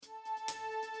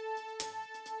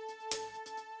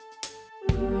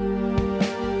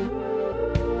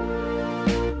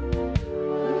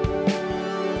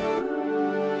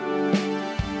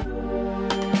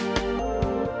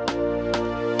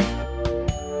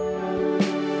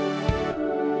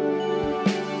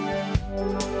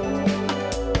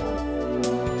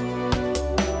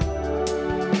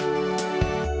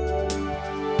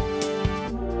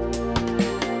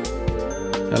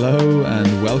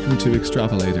welcome to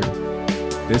Extrapolator.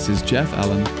 This is Jeff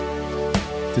Allen.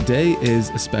 Today is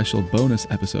a special bonus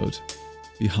episode,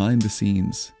 Behind the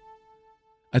Scenes.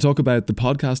 I talk about the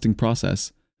podcasting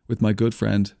process with my good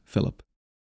friend, Philip.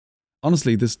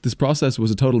 Honestly, this process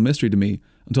was a total mystery to me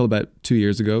until about 2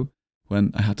 years ago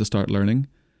when I had to start learning.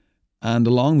 And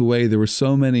along the way, there were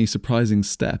so many surprising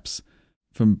steps,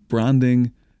 from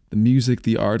branding, the music,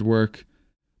 the artwork,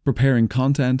 preparing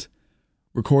content,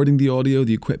 recording the audio,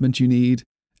 the equipment you need,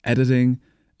 editing,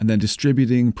 and then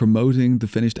distributing, promoting the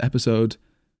finished episode.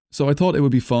 So I thought it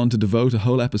would be fun to devote a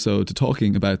whole episode to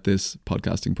talking about this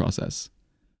podcasting process.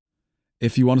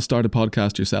 If you want to start a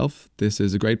podcast yourself, this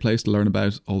is a great place to learn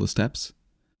about all the steps.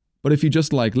 But if you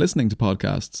just like listening to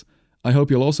podcasts, I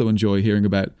hope you'll also enjoy hearing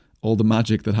about all the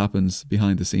magic that happens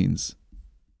behind the scenes.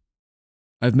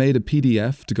 I've made a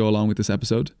PDF to go along with this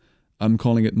episode. I'm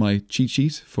calling it my cheat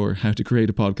sheet for how to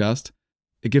create a podcast.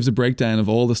 It gives a breakdown of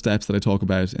all the steps that I talk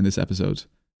about in this episode.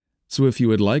 So if you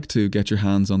would like to get your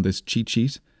hands on this cheat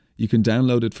sheet, you can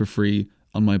download it for free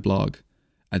on my blog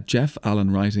at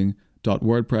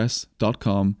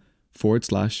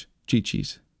jeffallenwriting.wordpress.com/cheat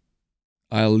sheet.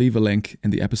 I'll leave a link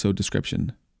in the episode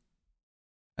description.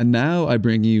 And now I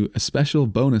bring you a special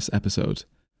bonus episode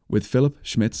with Philip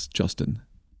Schmitz-Justin.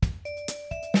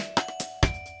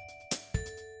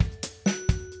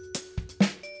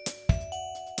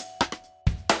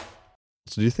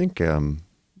 So do you think the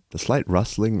slight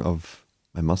rustling of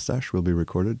my mustache will be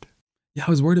recorded? Yeah, I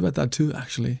was worried about that too,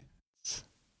 actually.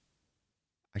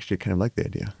 Actually, I kind of like the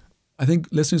idea. I think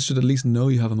listeners should at least know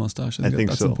you have a mustache. I think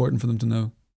that's so. Important for them to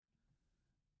know.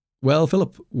 Well,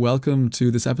 Philip, welcome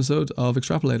to this episode of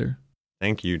Extrapolator.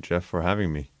 Thank you, Jeff, for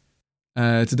having me.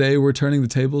 Today we're turning the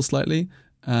tables slightly,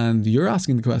 and you're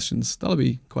asking the questions. That'll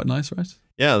be quite nice, right?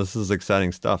 Yeah, this is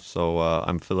exciting stuff. So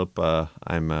I'm Philip.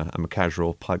 I'm a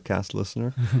casual podcast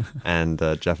listener, and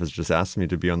Jeff has just asked me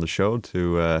to be on the show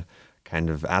to kind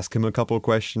of ask him a couple of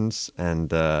questions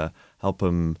and help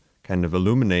him kind of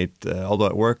illuminate all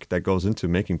that work that goes into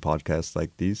making podcasts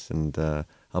like these, and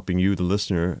helping you, the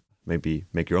listener, maybe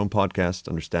make your own podcast,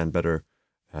 understand better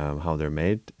how they're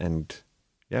made, and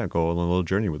go on a little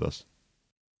journey with us.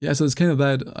 Yeah, so this came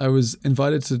about, I was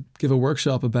invited to give a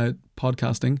workshop about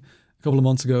podcasting a couple of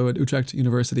months ago at Utrecht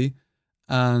University,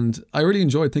 and I really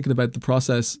enjoyed thinking about the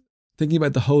process, thinking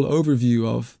about the whole overview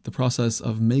of the process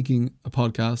of making a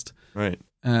podcast. Right.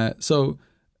 So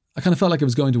I kind of felt like it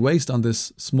was going to waste on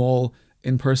this small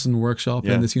in-person workshop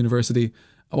in this university.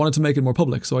 I wanted to make it more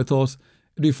public, so I thought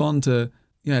it'd be fun to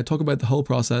talk about the whole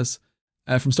process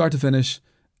from start to finish,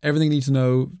 everything you need to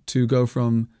know to go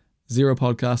from zero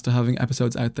podcast to having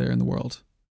episodes out there in the world.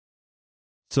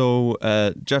 So,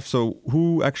 Jeff, so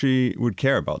who actually would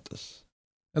care about this?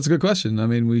 That's a good question. I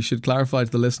mean, we should clarify to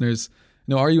the listeners,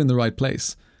 are you in the right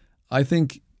place? I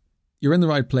think you're in the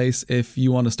right place if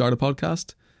you want to start a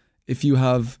podcast. If you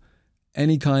have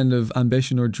any kind of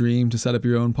ambition or dream to set up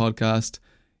your own podcast,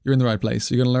 you're in the right place.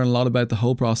 You're going to learn a lot about the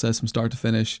whole process from start to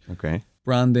finish. Okay.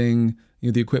 Branding,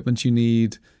 the equipment you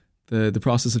need, the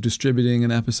process of distributing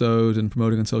an episode and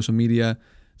promoting on social media.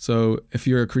 So if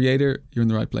you're a creator, you're in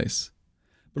the right place.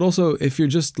 But also, if you're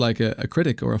just like a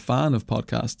critic or a fan of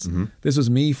podcasts, This was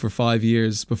me for 5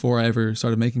 years before I ever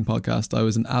started making podcasts. I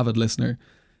was an avid listener.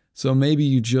 So maybe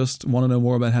you just want to know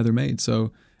more about how they're made.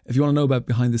 So if you want to know about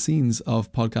behind the scenes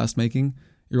of podcast making,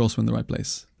 you're also in the right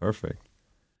place. Perfect.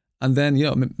 And then,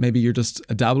 maybe you're just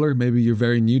a dabbler. Maybe you're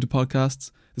very new to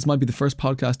podcasts. This might be the first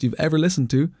podcast you've ever listened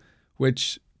to,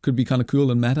 which could be kind of cool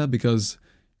and meta because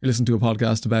you're listening to a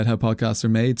podcast about how podcasts are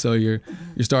made. So you're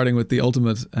starting with the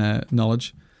ultimate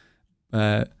knowledge.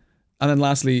 And then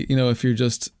lastly, if you're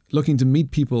just looking to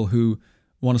meet people who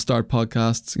want to start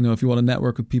podcasts, if you want to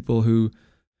network with people who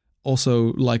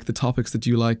also like the topics that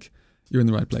you like, you're in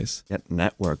the right place. Get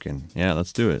networking. Yeah,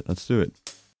 let's do it.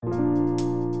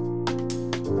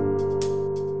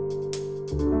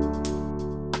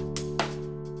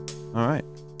 All right.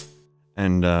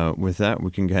 And with that, we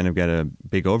can kind of get a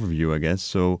big overview, I guess.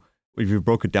 So if you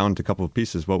broke it down into a couple of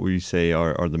pieces, what would you say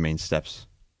are the main steps?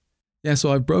 Yeah,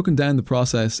 so I've broken down the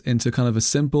process into kind of a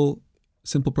simple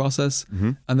process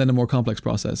and then a more complex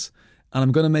process. And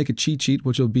I'm going to make a cheat sheet,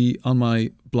 which will be on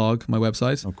my blog, my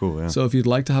website. Oh, cool, yeah. So if you'd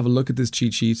like to have a look at this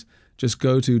cheat sheet, just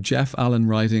go to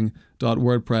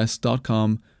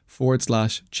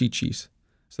jeffallenwriting.wordpress.com/cheat sheet.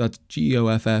 So that's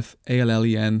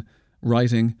GEOFFALLEN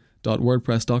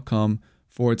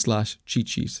writing.wordpress.com/cheat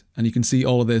sheet. And you can see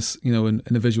all of this, in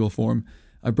a visual form.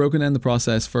 I've broken down the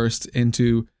process first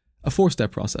into a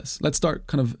 4-step process. Let's start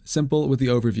kind of simple with the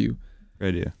overview. Great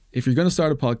idea. If you're going to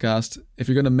start a podcast, if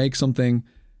you're going to make something,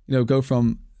 go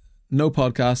from no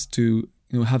podcast to,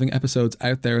 having episodes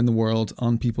out there in the world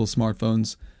on people's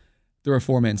smartphones, there are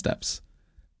 4 main steps.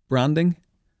 Branding.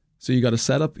 So you got to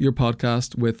set up your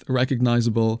podcast with a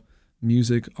recognizable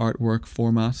music, artwork,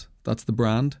 format. That's the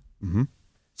brand. Mm-hmm.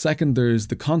 Second, there's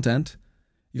the content.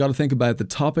 You got to think about the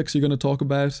topics you're going to talk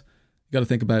about. You got to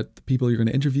think about the people you're going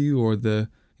to interview or the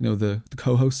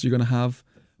co-hosts you're going to have.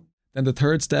 Then the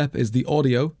third step is the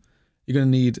audio. You're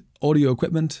going to need audio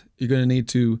equipment. You're going to need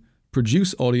to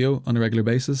produce audio on a regular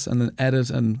basis and then edit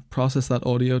and process that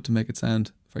audio to make it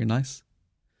sound very nice.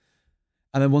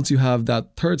 And then once you have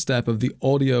that third step of the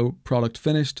audio product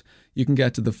finished, you can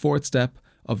get to the fourth step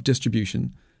of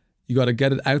distribution. You got to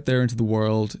get it out there into the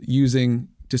world using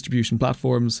distribution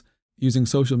platforms, using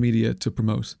social media to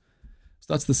promote. So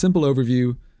that's the simple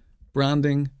overview: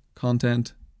 branding,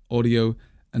 content, audio,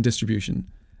 and distribution.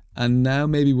 And now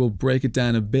maybe we'll break it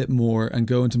down a bit more and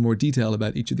go into more detail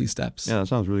about each of these steps. Yeah, that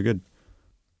sounds really good.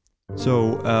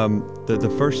 So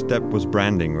the first step was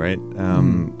branding, right?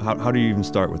 How do you even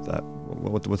start with that?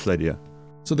 What's the idea?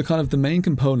 So the main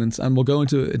components, and we'll go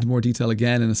into more detail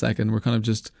again in a second.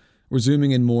 We're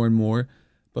zooming in more and more.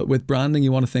 But with branding,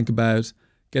 you want to think about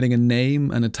getting a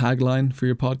name and a tagline for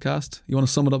your podcast. You want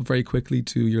to sum it up very quickly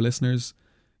to your listeners.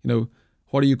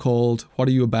 What are you called? What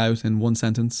are you about in one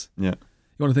sentence? Yeah.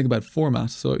 You want to think about format.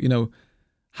 So,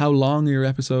 how long are your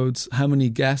episodes? How many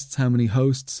guests? How many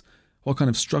hosts? What kind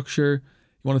of structure?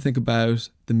 You want to think about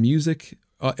the music.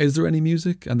 Is there any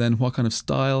music? And then what kind of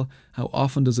style? How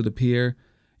often does it appear?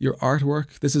 Your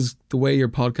artwork. This is the way your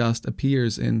podcast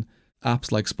appears in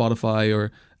apps like Spotify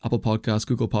or Apple Podcasts,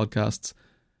 Google Podcasts.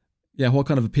 Yeah, what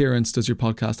kind of appearance does your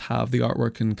podcast have? The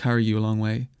artwork can carry you a long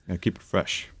way. Yeah, keep it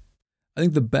fresh. I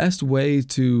think the best way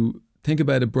to think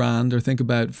about a brand or think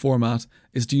about format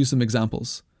is to use some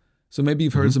examples. So maybe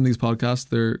you've heard of some of these podcasts.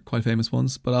 They're quite famous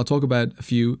ones, but I'll talk about a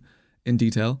few in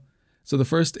detail. So the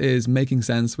first is Making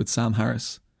Sense with Sam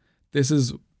Harris. This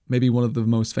is maybe one of the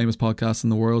most famous podcasts in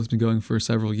the world. It's been going for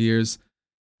several years.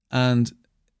 And,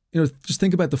 just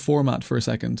think about the format for a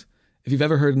second. If you've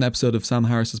ever heard an episode of Sam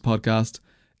Harris's podcast,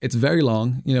 it's very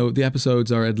long. The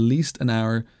episodes are at least an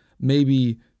hour,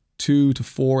 maybe 2 to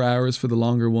 4 hours for the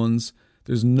longer ones.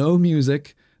 There's no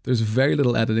music. There's very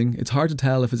little editing. It's hard to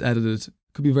tell if it's edited.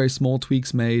 Could be very small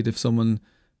tweaks made. If someone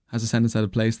has a sentence out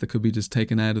of place that could be just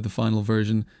taken out of the final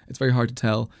version, it's very hard to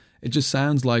tell. It just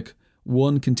sounds like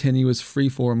one continuous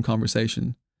free-form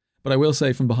conversation. But I will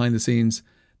say from behind the scenes,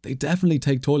 they definitely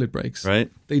take toilet breaks.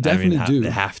 Right. They definitely do.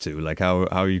 They have to. Like, how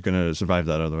are you going to survive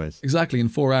that otherwise? Exactly, in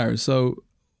 4 hours. So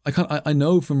I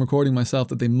know from recording myself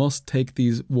that they must take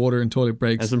these water and toilet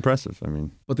breaks. That's impressive.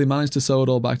 But they managed to sew it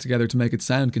all back together to make it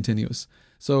sound continuous.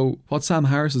 So what Sam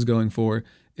Harris is going for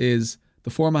is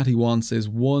the format he wants is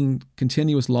one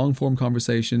continuous long form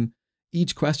conversation.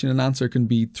 Each question and answer can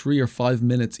be 3 or 5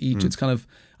 minutes each. It's kind of,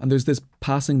 and there's this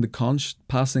passing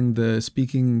the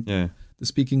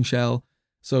speaking shell.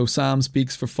 So Sam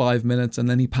speaks for 5 minutes and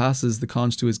then he passes the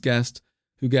conch to his guest,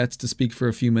 who gets to speak for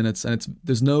a few minutes, and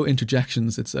there's no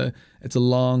interjections. It's a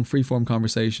long freeform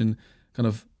conversation, kind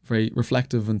of very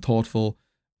reflective and thoughtful.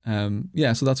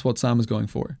 So that's what Sam is going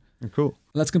for. Cool.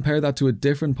 Let's compare that to a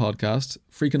different podcast,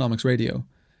 Freakonomics Radio.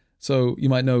 So you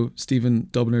might know Stephen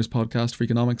Dubner's podcast,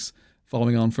 Freakonomics,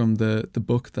 following on from the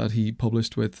book that he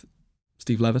published with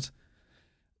Steve Levitt.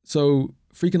 So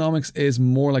Freakonomics is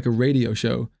more like a radio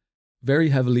show, very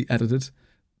heavily edited.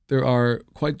 There are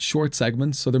quite short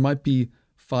segments, so there might be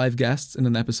 5 guests in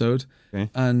an episode. Okay.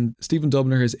 And Stephen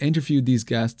Dubner has interviewed these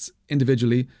guests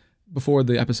individually before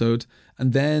the episode.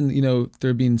 And then, there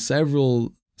have been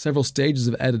several stages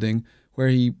of editing where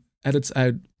he edits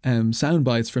out sound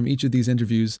bites from each of these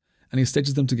interviews and he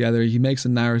stitches them together. He makes a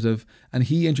narrative and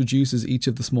he introduces each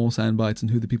of the small sound bites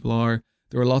and who the people are.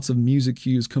 There are lots of music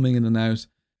cues coming in and out.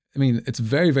 It's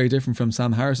very, very different from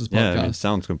Sam Harris's podcast. Yeah, it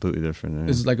sounds completely different. Yeah.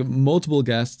 There's like multiple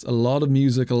guests, a lot of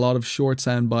music, a lot of short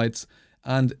sound bites,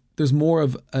 and there's more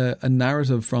of a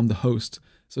narrative from the host.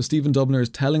 So Stephen Dubner is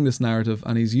telling this narrative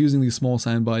and he's using these small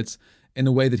sound bites in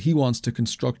a way that he wants to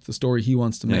construct the story he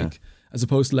wants to make, as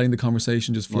opposed to letting the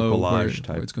conversation just flow where it's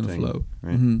going to flow.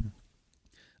 Right?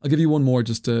 I'll give you one more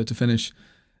just to finish.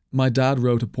 My dad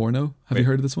wrote a porno. Have you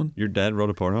heard of this one? Your dad wrote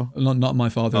a porno? Not my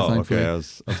father, thankfully. Okay. I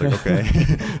was like, okay.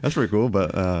 That's pretty cool,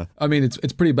 but...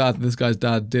 it's pretty bad that this guy's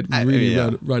dad did really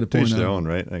write a porno. Each their own,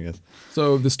 right, I guess.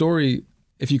 So the story,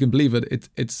 if you can believe it,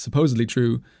 it's supposedly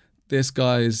true. This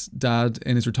guy's dad,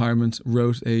 in his retirement,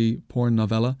 wrote a porn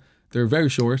novella. They're very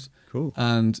short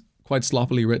and quite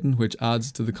sloppily written, which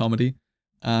adds to the comedy.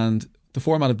 And the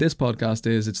format of this podcast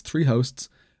is it's 3 hosts.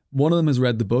 One of them has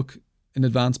read the book in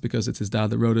advance because it's his dad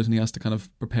that wrote it and he has to kind of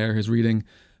prepare his reading.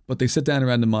 but they sit down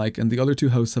around the mic and the other two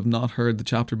hosts have not heard the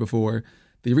chapter before.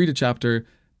 They read a chapter,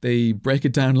 they break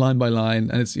it down line by line,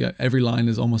 and it's every line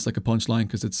is almost like a punchline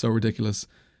because it's so ridiculous.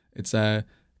 It's kind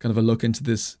of a look into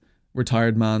this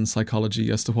retired man's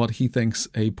psychology as to what he thinks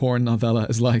a porn novella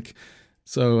is like.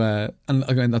 So, and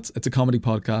again, it's a comedy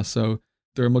podcast, so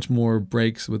there are much more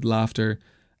breaks with laughter.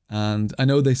 And I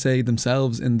know they say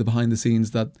themselves in the behind the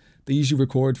scenes that they usually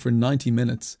record for 90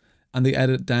 minutes and they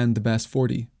edit down the best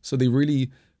 40. So they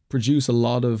really produce a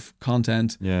lot of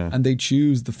content, and they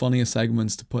choose the funniest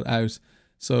segments to put out.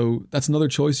 So that's another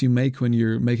choice you make when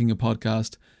you're making a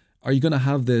podcast. Are you going to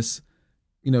have this,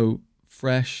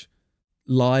 fresh,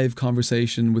 live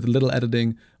conversation with a little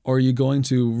editing, or are you going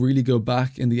to really go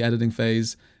back in the editing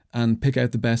phase and pick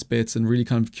out the best bits and really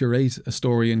kind of curate a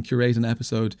story and curate an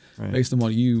episode based on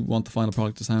what you want the final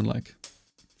product to sound like?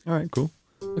 All right, cool.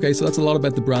 Okay, so that's a lot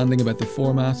about the branding, about the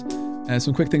format.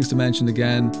 Some quick things to mention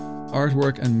again: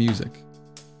 artwork and music.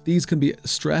 These can be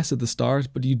stress at the start,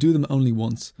 but you do them only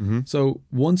once. So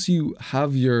once you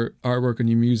have your artwork and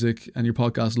your music and your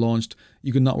podcast launched,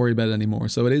 you can not worry about it anymore.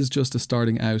 So it is just a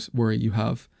starting out worry you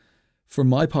have. For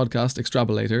my podcast,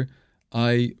 Extrapolator,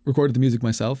 I recorded the music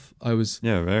myself.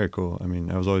 Very cool. I mean,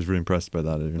 I was always really impressed by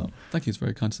that. Oh, thank you. It's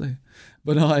very kind to say.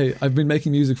 But I've been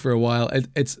making music for a while.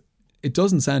 It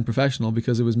doesn't sound professional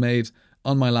because it was made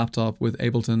on my laptop with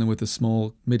Ableton and with a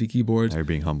small MIDI keyboard. You're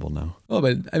being humble now. Oh,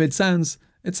 but it sounds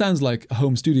like a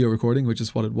home studio recording, which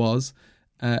is what it was.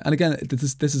 And again,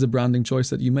 this is a branding choice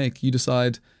that you make. You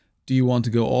decide, do you want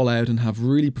to go all out and have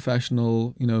really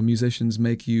professional, musicians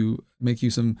make you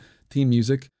some theme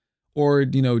music? Or,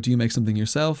 do you make something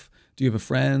yourself? Do you have a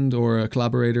friend or a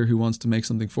collaborator who wants to make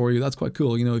something for you? That's quite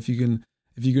cool. If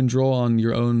you can draw on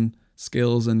your own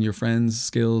skills and your friends'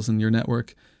 skills and your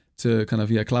network to kind of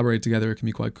collaborate together, it can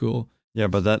be quite cool. Yeah,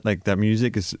 but that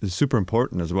music is super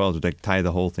important as well to tie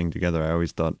the whole thing together. I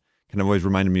always thought, kind of always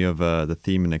reminded me of the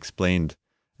theme in Explained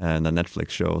and the Netflix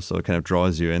show. So it kind of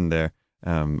draws you in there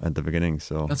at the beginning.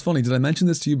 So that's funny. Did I mention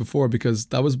this to you before? Because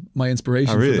that was my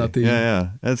inspiration for that theme.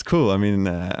 Yeah, that's cool. I mean,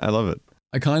 I love it.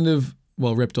 I kind of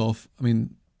ripped off. I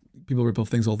mean, people rip off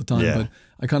things all the time, but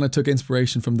I kind of took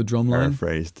inspiration from the drum line.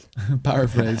 Paraphrased.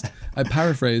 I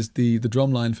paraphrased the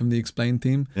drum line from the Explained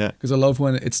theme. Yeah. Because I love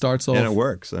when it starts off. And it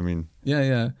works. I mean.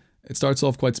 Yeah. It starts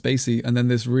off quite spacey, and then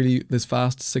this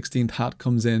fast 16th hat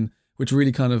comes in, which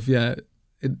really kind of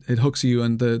it hooks you,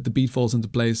 and the beat falls into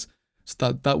place.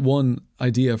 So that one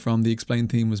idea from the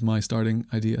Explained theme was my starting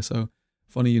idea. So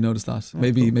funny you noticed that.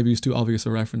 Maybe it was too obvious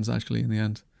a reference actually in the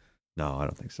end. No, I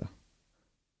don't think so.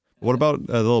 What about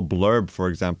a little blurb, for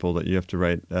example, that you have to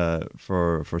write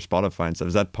for Spotify and stuff?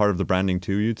 Is that part of the branding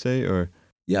too, you'd say? Or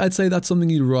yeah, I'd say that's something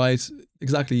you write.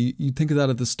 Exactly. You think of that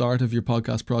at the start of your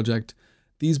podcast project.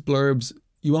 These blurbs,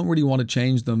 you won't really want to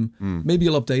change them. Maybe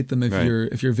you'll update them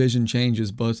if your vision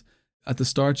changes. But at the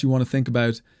start, you want to think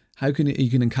about how you can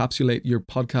encapsulate your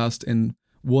podcast in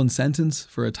one sentence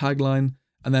for a tagline,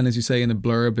 and then, as you say, in a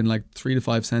blurb in like 3 to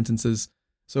 5 sentences.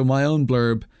 So my own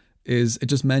blurb it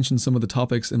just mentions some of the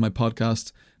topics in my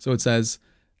podcast. So it says,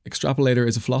 Extrapolator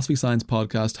is a philosophy science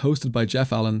podcast hosted by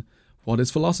Jeff Allen. What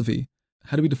is philosophy?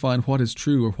 How do we define what is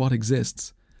true or what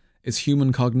exists? Is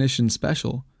human cognition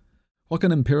special? What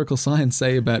can empirical science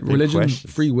say about religion,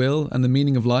 free will, and the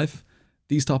meaning of life?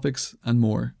 These topics and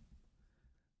more.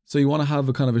 So you want to have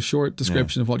a kind of a short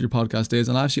description of what your podcast is.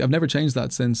 And actually, I've never changed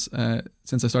that since I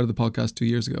started the podcast 2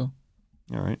 years ago.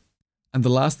 All right. And the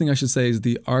last thing I should say is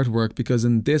the artwork, because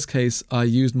in this case, I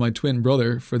used my twin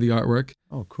brother for the artwork.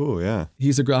 Oh, cool. Yeah.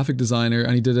 He's a graphic designer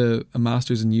and he did a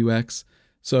master's in UX.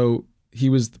 So he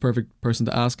was the perfect person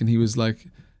to ask, and he was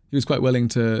quite willing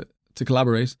to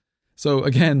collaborate. So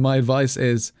again, my advice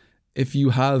is, if you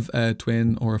have a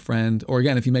twin or a friend, or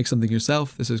again, if you make something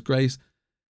yourself, this is great.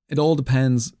 It all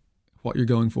depends what you're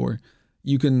going for.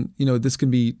 You can, this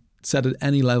can be set at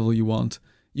any level you want.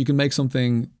 You can make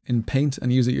something in Paint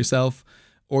and use it yourself,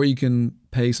 or you can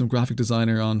pay some graphic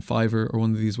designer on Fiverr or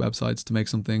one of these websites to make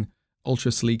something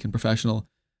ultra sleek and professional.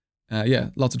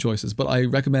 Lots of choices. But I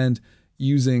recommend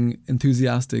using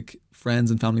enthusiastic friends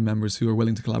and family members who are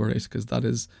willing to collaborate, because that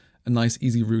is a nice,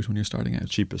 easy route when you're starting out.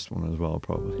 Cheapest one as well,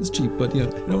 probably. It's cheap, but you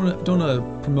don't want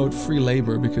to promote free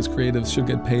labor, because creatives should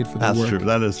get paid for their work.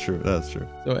 That's true.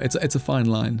 So it's a fine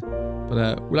line.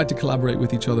 But we like to collaborate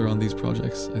with each other on these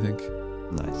projects, I think.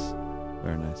 Nice.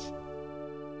 Very nice.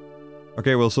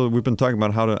 Okay, well, so we've been talking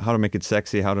about how to make it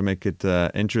sexy, how to make it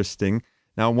interesting.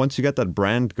 Now, once you get that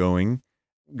brand going,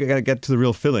 you got to get to the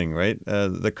real filling, right?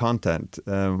 The content.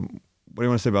 What do you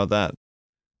want to say about that?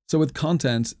 So with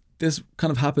content, this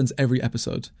kind of happens every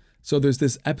episode. So there's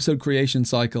this episode creation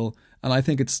cycle, and I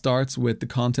think it starts with the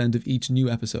content of each new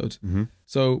episode.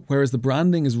 So whereas the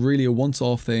branding is really a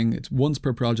once-off thing, it's once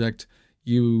per project,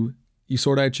 you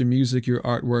sort out your music, your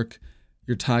artwork,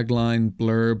 your tagline,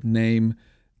 blurb, name,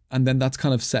 and then that's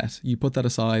kind of set. You put that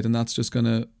aside and that's just going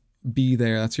to be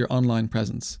there. That's your online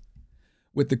presence.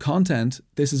 With the content,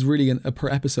 this is really a per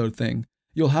episode thing.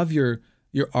 You'll have your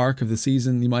arc of the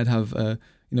season. You might have a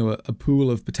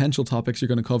pool of potential topics you're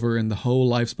going to cover in the whole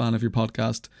lifespan of your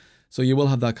podcast. So you will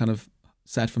have that kind of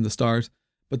set from the start.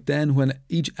 But then when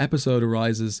each episode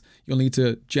arises, you'll need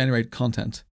to generate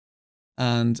content.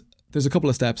 And there's a couple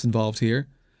of steps involved here.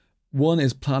 One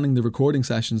is planning the recording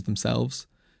sessions themselves.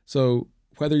 So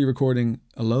whether you're recording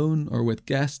alone or with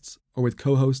guests or with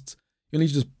co-hosts, you'll need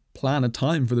to just plan a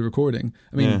time for the recording.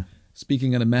 I mean,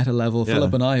 speaking at a meta level,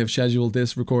 Philip and I have scheduled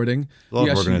this recording. A lot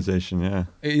of organization,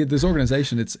 There's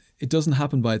organization. It doesn't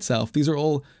happen by itself. These are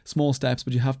all small steps,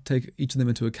 but you have to take each of them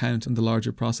into account in the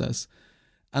larger process.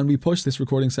 And we pushed this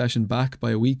recording session back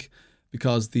by a week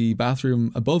because the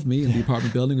bathroom above me in the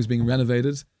apartment building was being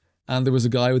renovated. And there was a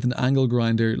guy with an angle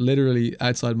grinder literally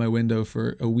outside my window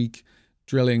for a week,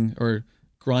 drilling or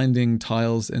grinding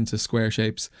tiles into square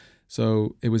shapes.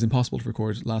 So it was impossible to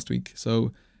record last week.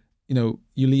 So, you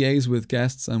liaise with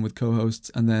guests and with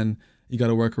co-hosts, and then you got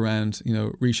to work around,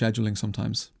 rescheduling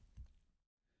sometimes.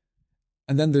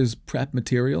 And then there's prep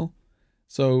material.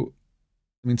 So,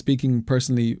 speaking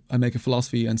personally, I make a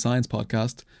philosophy and science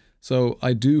podcast. So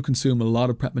I do consume a lot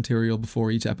of prep material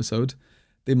before each episode.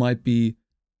 They might be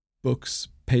books,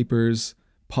 papers,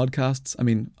 podcasts.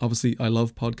 Obviously I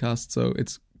love podcasts, so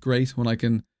it's great when I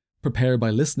can prepare by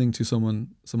listening to someone's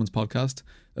podcast.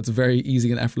 That's a very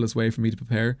easy and effortless way for me to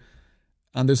prepare.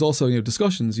 And there's also,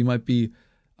 discussions.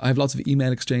 I have lots of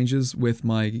email exchanges with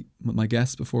my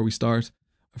guests before we start,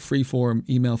 a free form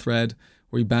email thread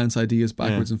where we bounce ideas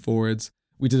backwards and forwards.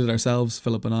 We did it ourselves,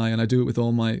 Philip and I do it with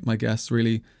all my guests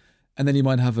really. And then you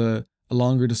might have a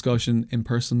longer discussion in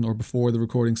person or before the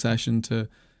recording session to,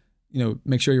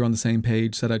 make sure you're on the same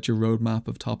page, set out your roadmap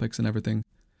of topics and everything.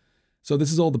 So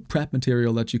this is all the prep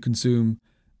material that you consume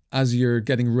as you're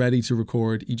getting ready to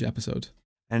record each episode.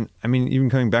 And even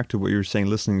coming back to what you were saying,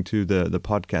 listening to the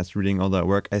podcast, reading all that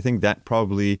work, I think that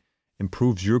probably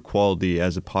improves your quality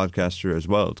as a podcaster as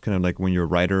well. It's kind of like when you're a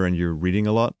writer and you're reading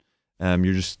a lot,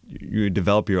 you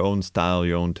develop your own style,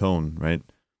 your own tone, right?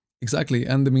 Exactly.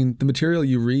 And the material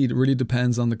you read really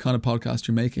depends on the kind of podcast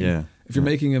you're making. Yeah. If you're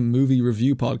making a movie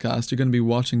review podcast, you're going to be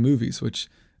watching movies, which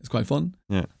is quite fun.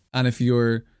 Yeah. And if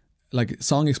you're like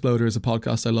Song Exploder is a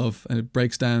podcast I love, and it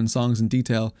breaks down songs in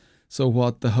detail. So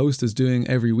what the host is doing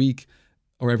every week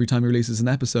or every time he releases an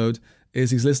episode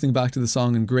is he's listening back to the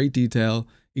song in great detail.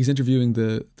 He's interviewing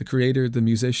the creator, the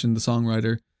musician, the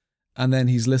songwriter, and then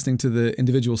he's listening to the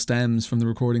individual stems from the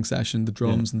recording session, the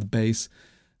drums and the bass.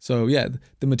 So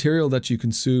the material that you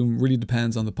consume really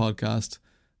depends on the podcast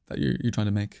that you're trying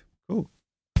to make. Cool.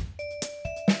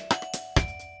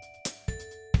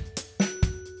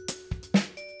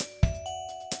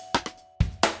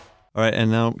 All right,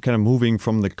 and now kind of moving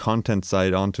from the content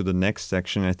side onto the next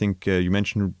section, I think you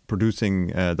mentioned producing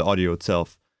the audio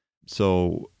itself.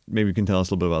 So maybe you can tell us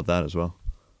a little bit about that as well.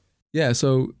 Yeah,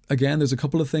 so again, there's a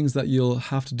couple of things that you'll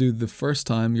have to do the first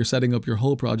time you're setting up your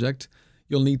whole project.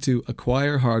 You'll need to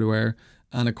acquire hardware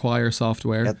and acquire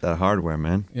software. Get that hardware,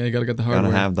 man. Yeah, you got to get the hardware.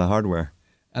 Gotta have the hardware.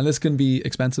 And this can be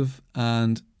expensive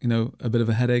and, a bit of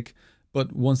a headache.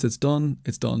 But once it's done,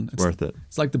 it's done. It's worth it.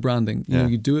 It's like the branding.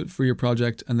 You do it for your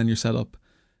project and then you're set up.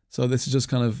 So this is just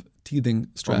kind of teething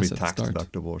stress at the start. Probably tax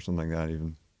deductible or something like that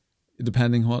even.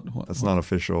 Depending what That's not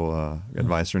official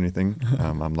advice or anything.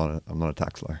 I'm not a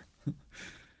tax lawyer.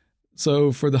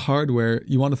 So for the hardware,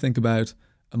 you want to think about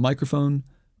a microphone,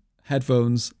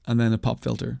 headphones, and then a pop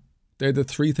filter. They're the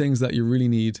three things that you really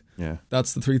need. Yeah.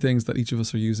 That's the three things that each of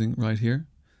us are using right here.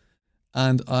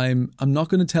 And I'm not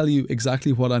going to tell you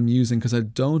exactly what I'm using because I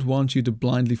don't want you to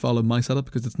blindly follow my setup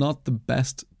because it's not the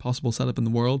best possible setup in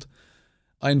the world.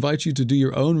 I invite you to do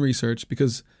your own research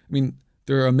because,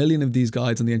 there are a million of these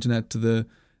guides on the internet to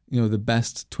the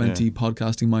best 20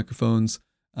 podcasting microphones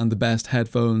and the best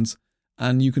headphones.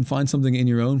 And you can find something in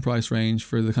your own price range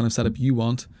for the kind of setup you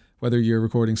want, whether you're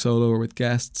recording solo or with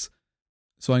guests.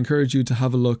 So I encourage you to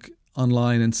have a look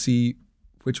online and see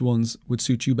which ones would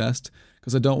suit you best,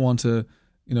 because I don't want to,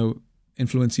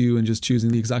 influence you in just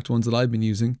choosing the exact ones that I've been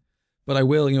using. But I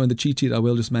will, in the cheat sheet, I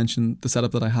will just mention the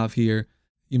setup that I have here.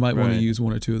 You might want to use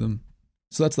one or two of them.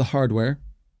 So that's the hardware.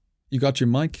 You've got your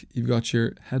mic, you've got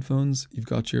your headphones, you've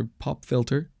got your pop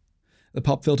filter. The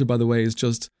pop filter, by the way, is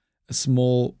just a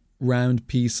small round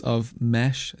piece of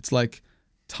mesh. It's like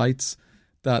tights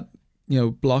that,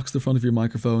 blocks the front of your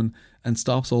microphone and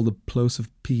stops all the plosive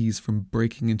P's from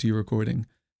breaking into your recording.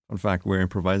 In fact, we're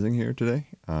improvising here today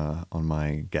on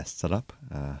my guest setup.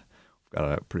 We've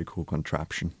got a pretty cool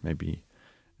contraption. Maybe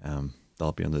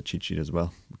that'll be on the cheat sheet as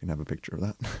well. We can have a picture of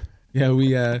that. Yeah,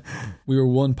 we were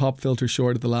one pop filter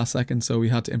short at the last second, so we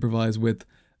had to improvise with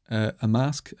a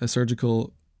mask, a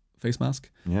surgical face mask,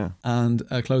 and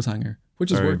a clothes hanger,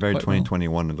 which is very quite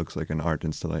 2021. well. It looks like an art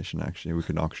installation. Actually, we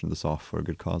could auction this off for a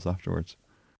good cause afterwards.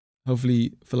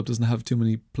 Hopefully, Philip doesn't have too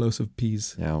many plosive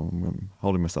P's. Yeah, I'm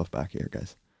holding myself back here,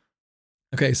 guys.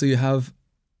 Okay, so you have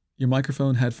your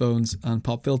microphone, headphones, and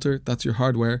pop filter. That's your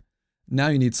hardware. Now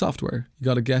you need software. You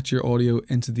got to get your audio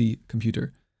into the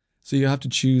computer. So you have to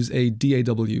choose a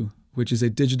DAW, which is a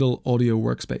digital audio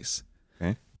workspace.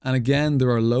 Okay. And again,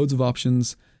 there are loads of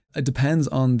options. It depends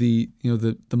on the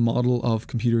model of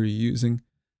computer you're using.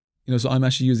 So I'm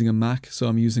actually using a Mac, so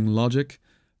I'm using Logic,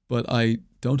 but I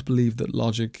don't believe that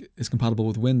Logic is compatible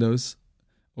with Windows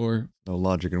or no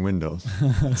Logic in Windows.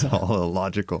 It's all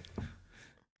illogical.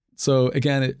 So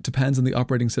again, it depends on the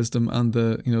operating system and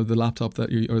the laptop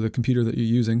or the computer that you're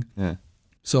using. Yeah.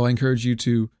 So I encourage you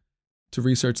to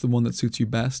research the one that suits you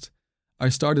best. I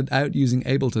started out using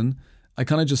Ableton. I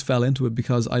kind of just fell into it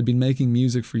because I'd been making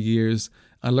music for years.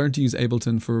 I learned to use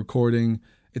Ableton for recording.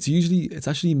 It's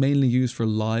actually mainly used for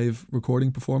live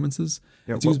recording performances.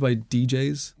 Yeah, it's used by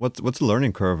DJs. What's the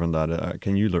learning curve on that?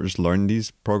 Can you just learn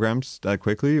these programs that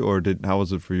quickly, or how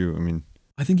was it for you? I mean,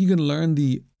 I think you can learn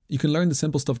the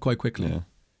simple stuff quite quickly. Yeah.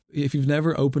 If you've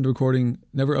never opened recording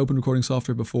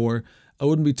software before, I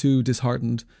wouldn't be too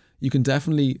disheartened. You can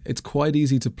it's quite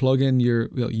easy to plug in your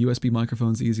USB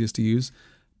microphone's the easiest to use.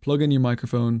 Plug in your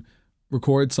microphone,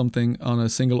 record something on a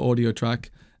single audio track,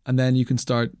 and then you can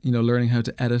start, learning how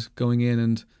to edit going in,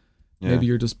 and maybe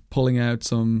you're just pulling out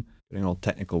some... Getting all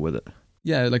technical with it.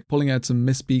 Yeah, like pulling out some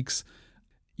misspeaks.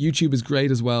 YouTube is great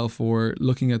as well for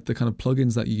looking at the kind of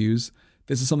plugins that you use.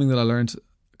 This is something that I learned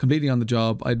completely on the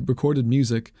job. I'd recorded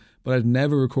music, but I'd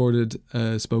never recorded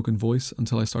a spoken voice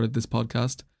until I started this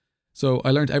podcast. So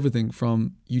I learned everything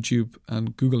from YouTube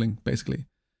and Googling, basically.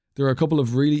 There are a couple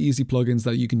of really easy plugins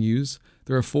that you can use.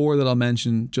 There are 4 that I'll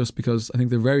mention just because I think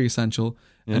they're very essential,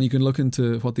 and you can look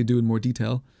into what they do in more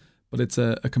detail. But it's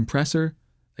a compressor,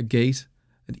 a gate,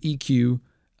 an EQ,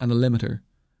 and a limiter.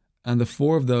 And the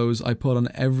 4 of those I put on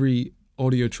every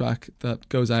audio track that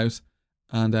goes out,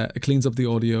 and it cleans up the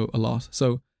audio a lot.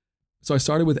 So I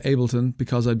started with Ableton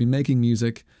because I'd been making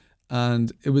music,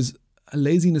 and it was a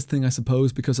laziness thing, I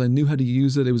suppose, because I knew how to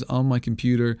use it. It was on my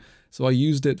computer. So I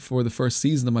used it for the first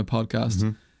season of my podcast.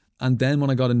 Mm-hmm. And then when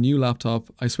I got a new laptop,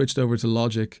 I switched over to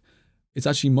Logic. It's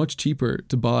actually much cheaper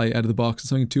to buy out of the box.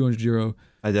 It's only €200.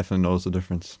 I definitely noticed the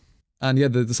difference. And yeah,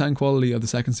 the sound quality of the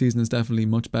second season is definitely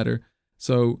much better.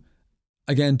 So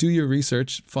again, do your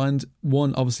research. Find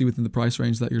one, obviously, within the price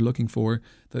range that you're looking for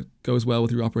that goes well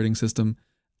with your operating system.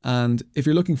 And if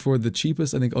you're looking for the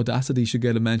cheapest, I think Audacity should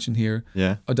get a mention here.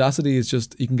 Yeah. Audacity is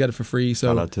just, you can get it for free. So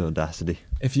shout out to Audacity.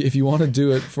 If you want to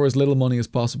do it for as little money as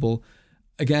possible,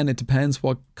 again, it depends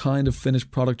what kind of finished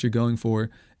product you're going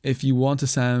for. If you want to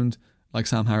sound like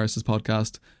Sam Harris's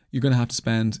podcast, you're going to have to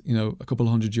spend, a couple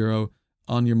of €100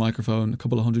 on your microphone, a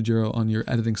couple of €100 on your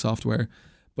editing software.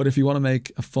 But if you want to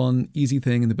make a fun, easy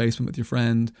thing in the basement with your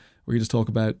friend, where you just talk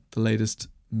about the latest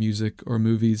music or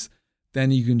movies,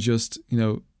 then you can just,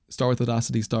 start with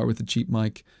Audacity, start with the cheap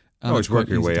mic. Always work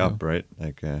your way up, right?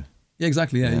 Yeah,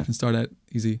 exactly. Yeah, you can start out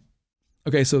easy.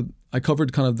 Okay, so I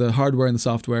covered kind of the hardware and the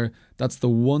software. That's the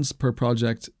once per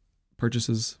project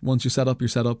purchases. Once you're set up, you're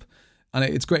set up. And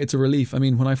it's great. It's a relief. I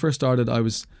mean, when I first started, it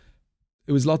was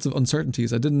lots of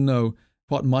uncertainties. I didn't know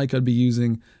what mic I'd be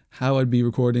using, how I'd be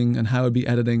recording, and how I'd be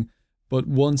editing. But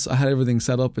once I had everything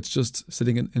set up, it's just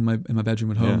sitting in my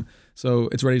bedroom at home. Yeah. So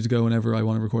it's ready to go whenever I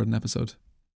want to record an episode.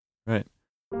 Right.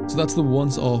 So that's the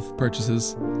once-off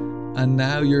purchases. And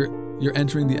now you're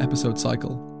entering the episode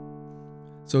cycle.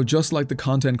 So just like the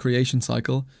content creation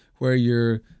cycle,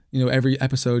 where every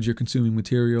episode you're consuming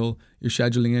material, you're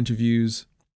scheduling interviews,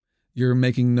 you're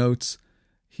making notes.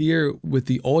 Here with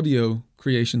the audio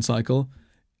creation cycle,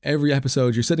 every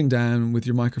episode you're sitting down with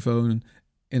your microphone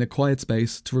in a quiet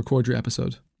space to record your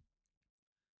episode.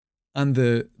 And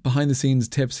the behind the scenes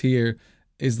tips here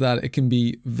is that it can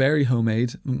be very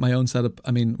homemade. My own setup,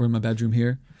 we're in my bedroom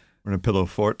here. We're in a pillow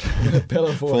fort.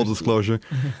 Full disclosure.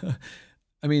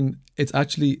 I mean, it's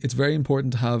very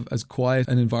important to have as quiet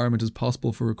an environment as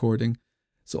possible for recording.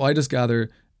 So I just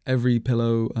gather every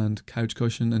pillow and couch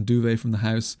cushion and duvet from the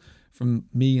house, from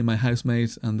me and my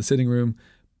housemate and the sitting room,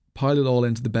 pile it all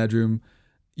into the bedroom.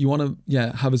 You want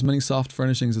to, have as many soft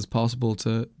furnishings as possible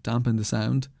to dampen the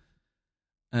sound.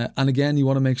 And again, you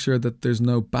want to make sure that there's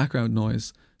no background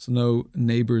noise. So no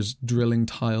neighbors drilling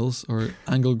tiles or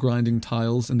angle grinding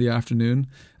tiles in the afternoon.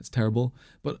 It's terrible.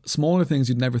 But smaller things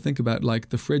you'd never think about, like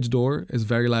the fridge door is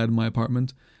very loud in my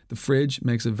apartment. The fridge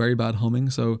makes a very bad humming.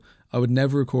 So I would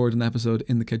never record an episode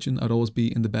in the kitchen. I'd always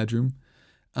be in the bedroom.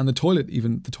 And the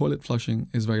toilet flushing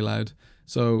is very loud.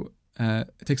 So it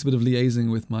takes a bit of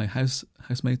liaising with my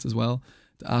housemates as well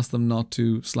to ask them not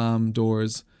to slam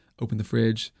doors, open the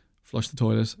fridge, flush the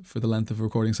toilet for the length of a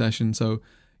recording session. So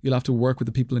you'll have to work with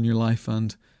the people in your life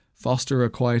and foster a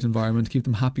quiet environment, keep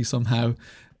them happy somehow,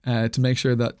 to make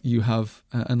sure that you have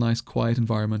a nice quiet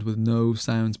environment with no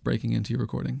sounds breaking into your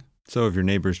recording. So if your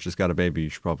neighbor's just got a baby, you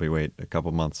should probably wait a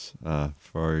couple months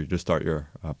for you to start your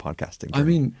podcasting journey. I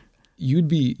mean, you'd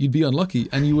be unlucky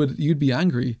and you'd be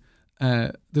angry.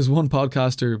 There's one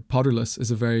podcaster, Potterless is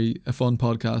a fun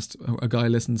podcast. A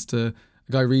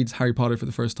guy reads Harry Potter for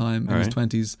the first time in his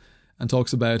 20s and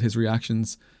talks about his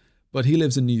reactions. But he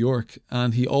lives in New York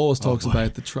and he always talks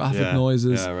about the traffic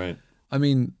noises. Yeah, right. I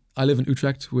mean, I live in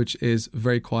Utrecht, which is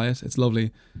very quiet. It's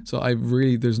lovely. So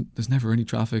there's never any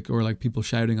traffic or like people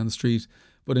shouting on the street.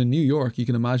 But in New York, you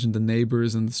can imagine the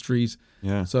neighbors and the street.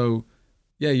 Yeah. So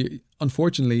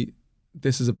unfortunately,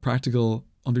 this is a practical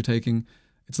undertaking.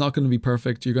 It's not going to be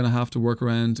perfect. You're going to have to work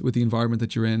around with the environment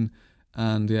that you're in.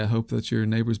 And hope that your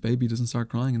neighbor's baby doesn't start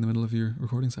crying in the middle of your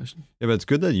recording session. Yeah, but it's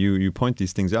good that you point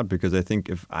these things out, because I think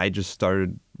if I just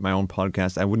started my own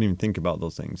podcast, I wouldn't even think about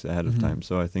those things ahead of time.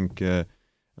 So I think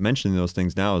mentioning those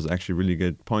things now is actually a really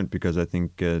good point, because I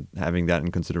think having that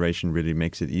in consideration really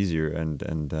makes it easier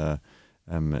and a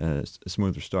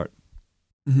smoother start.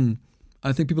 Mm-hmm.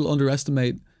 I think people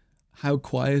underestimate how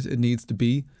quiet it needs to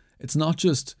be. It's not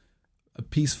just a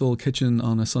peaceful kitchen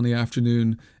on a sunny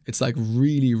afternoon. It's like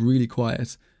really, really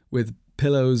quiet with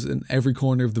pillows in every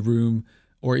corner of the room,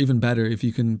 or even better, if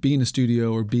you can be in a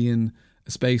studio or be in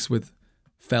a space with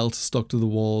felt stuck to the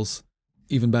walls,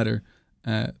 even better.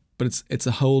 But it's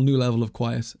a whole new level of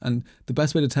quiet. And the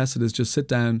best way to test it is just sit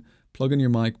down, plug in your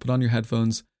mic, put on your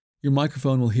headphones. Your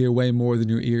microphone will hear way more than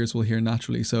your ears will hear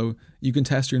naturally. So you can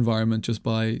test your environment just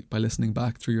by listening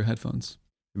back through your headphones.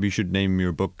 Maybe you should name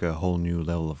your book A Whole New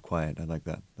Level of Quiet. I like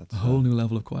that. That's a whole new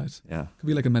level of quiet. Yeah. Could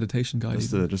be like a meditation guide.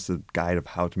 Just a guide of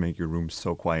how to make your room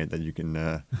so quiet that you can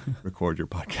record your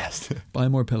podcast. Buy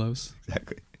more pillows.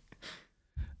 Exactly.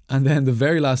 And then the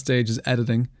very last stage is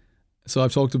editing. So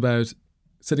I've talked about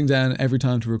sitting down every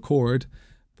time to record,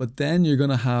 but then you're going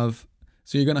to have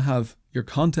your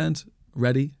content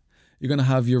ready. You're going to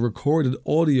have your recorded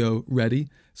audio ready.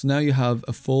 So now you have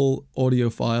a full audio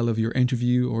file of your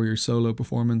interview or your solo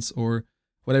performance or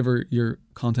whatever your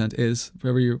content is,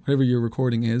 whatever your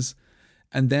recording is.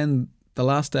 And then the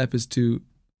last step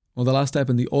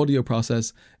in the audio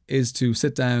process is to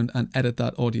sit down and edit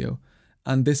that audio.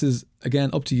 And this is, again,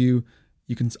 up to you.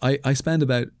 I spend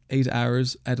about 8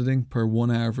 hours editing per 1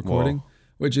 hour of recording. Whoa.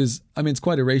 Which is, it's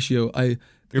quite a ratio. You're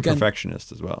a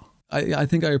perfectionist as well. I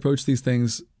think I approach these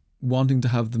things wanting to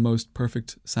have the most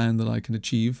perfect sound that I can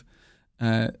achieve,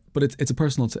 but it's a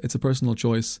personal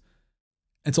choice.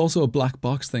 It's also a black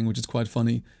box thing, which is quite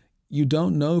funny. You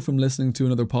don't know from listening to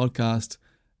another podcast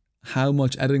how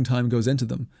much editing time goes into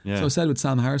them. Yeah. So I said with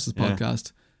Sam Harris's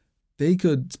podcast, they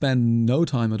could spend no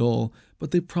time at all, but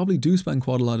they probably do spend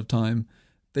quite a lot of time.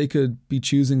 They could be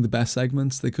choosing the best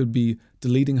segments. They could be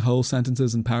deleting whole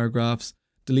sentences and paragraphs,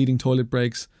 deleting toilet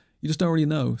breaks. You just don't really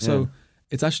know. Yeah. So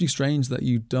it's actually strange that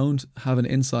you don't have an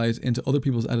insight into other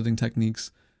people's editing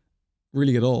techniques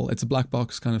really at all. It's a black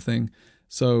box kind of thing.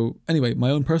 So anyway, my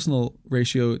own personal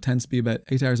ratio tends to be about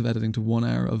 8 hours of editing to 1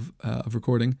 hour of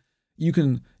recording. You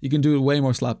can do it way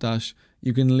more slapdash.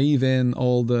 You can leave in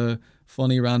all the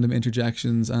funny random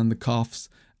interjections and the coughs,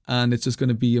 and it's just going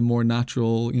to be a more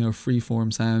natural, free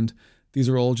form sound. These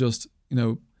are all just,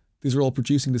 these are all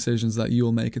producing decisions that you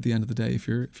will make at the end of the day if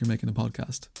you're making a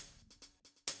podcast.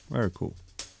 Very cool.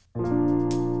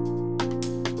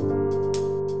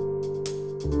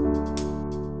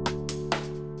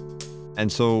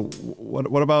 And so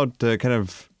what about kind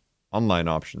of online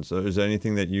options? So is there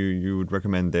anything that you would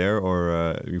recommend there,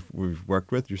 or you've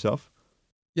worked with yourself?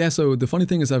 Yeah, so the funny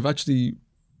thing is I've actually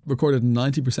recorded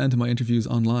 90% of my interviews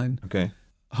online. Okay.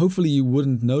 Hopefully you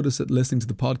wouldn't notice it listening to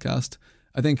the podcast.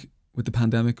 I think with the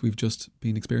pandemic we've just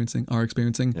been experiencing,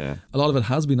 a lot of it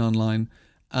has been online.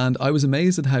 And I was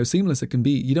amazed at how seamless it can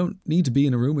be. You don't need to be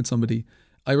in a room with somebody.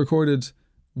 I recorded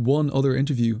one other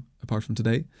interview, apart from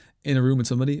today, in a room with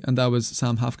somebody, and that was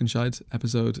Sam Hafkenscheid,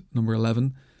 episode number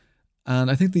 11.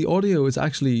 And I think the audio is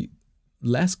actually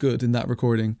less good in that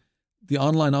recording. the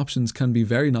online options can be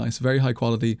very nice, very high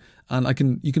quality,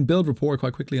 and you can build rapport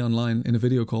quite quickly online in a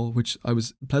video call, which I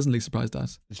was pleasantly surprised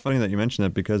at. It's funny that you mentioned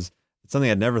that because it's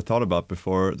something I'd never thought about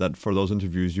before, that for those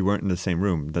interviews you weren't in the same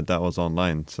room, that was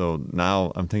online. So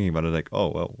now I'm thinking about it like, oh,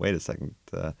 well, wait a second.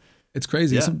 It's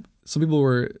crazy. Yeah. Some people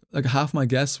were, like half my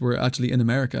guests were actually in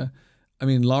America. I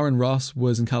mean, Lauren Ross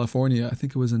was in California. I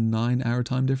think it was a 9-hour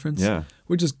time difference,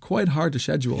 which is quite hard to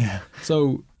schedule. Yeah.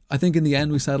 So I think in the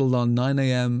end we settled on 9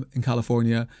 a.m. in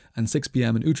California and 6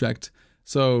 p.m. in Utrecht.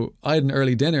 So I had an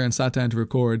early dinner and sat down to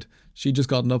record. She'd just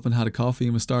gotten up and had a coffee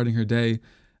and was starting her day.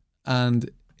 And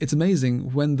it's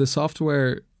amazing when the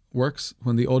software works,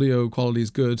 when the audio quality is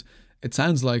good, it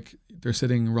sounds like they're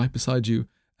sitting right beside you,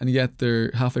 and yet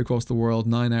they're halfway across the world,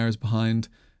 9 hours behind.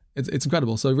 It's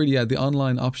incredible. So really, the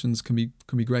online options can be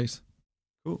great.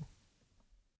 Cool.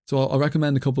 So I'll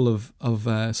recommend a couple of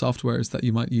softwares that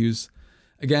you might use.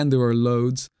 Again, there are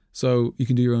loads, so you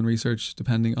can do your own research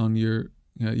depending on your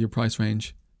price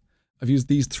range. I've used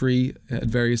these 3 at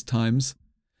various times.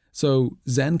 So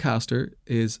Zencastr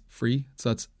is free. So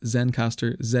that's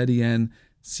Zencastr, Zencastr,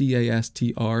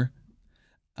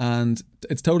 and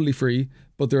it's totally free,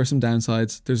 but there are some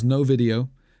downsides. There's no video.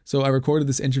 So I recorded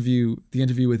the interview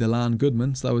with Ilan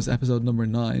Goodman. So that was episode number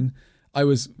 9. I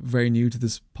was very new to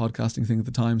this podcasting thing at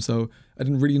the time, so I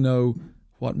didn't really know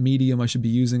what medium I should be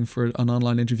using for an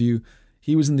online interview.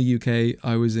 He was in the UK,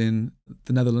 I was in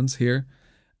the Netherlands here,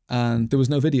 and there was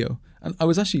no video. And I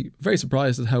was actually very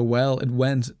surprised at how well it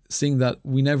went, seeing that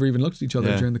we never even looked at each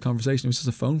other during the conversation. It was just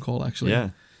a phone call, actually.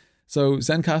 Yeah. So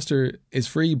Zencastr is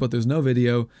free, but there's no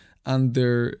video, and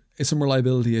there is some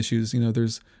reliability issues.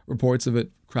 There's reports of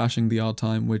it crashing the odd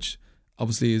time, which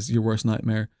obviously is your worst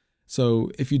nightmare. So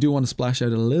if you do want to splash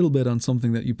out a little bit on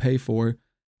something that you pay for,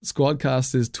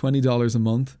 Squadcast is $20 a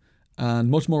month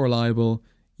and much more reliable.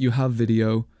 You have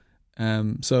video.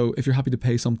 So if you're happy to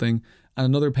pay something, and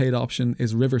another paid option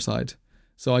is Riverside.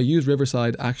 So I use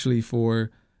Riverside actually for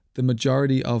the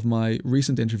majority of my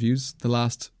recent interviews, the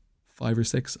last 5 or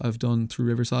 6 I've done through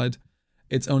Riverside.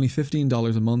 It's only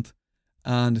 $15 a month,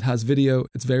 and it has video.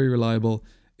 It's very reliable.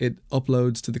 It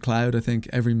uploads to the cloud, I think,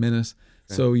 every minute.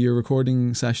 Okay. So your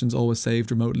recording session's always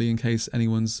saved remotely in case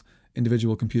anyone's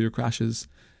individual computer crashes.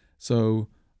 So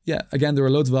yeah, again, there are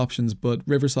loads of options, but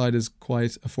Riverside is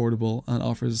quite affordable and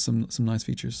offers some nice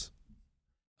features.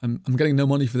 I'm getting no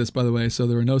money for this, by the way, so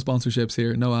there are no sponsorships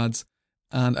here, no ads.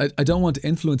 And I don't want to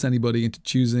influence anybody into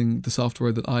choosing the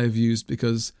software that I have used,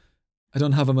 because I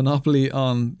don't have a monopoly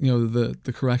on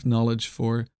the correct knowledge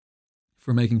for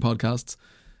making podcasts.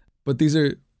 But these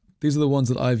are the ones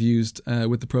that I've used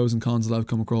with the pros and cons that I've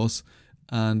come across.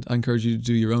 And I encourage you to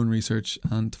do your own research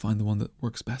and to find the one that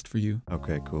works best for you.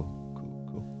 Okay, cool.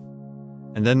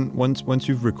 And then once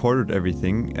you've recorded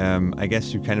everything, I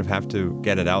guess you kind of have to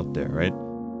get it out there, right?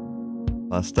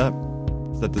 Last step.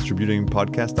 Is that distributing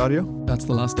podcast audio? That's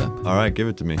the last step. All right, give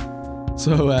it to me.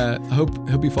 So I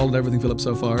hope you followed everything, Philip,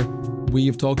 so far. We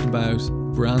have talked about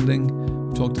branding.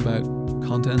 We've talked about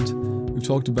content. We've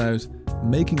talked about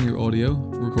making your audio,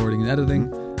 recording and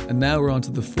editing. And now we're on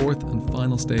to the 4th and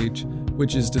final stage,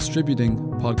 which is distributing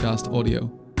podcast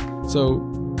audio. So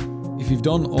if you've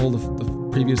done all the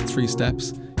previous 3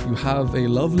 steps, you have a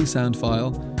lovely sound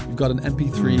file. You've got an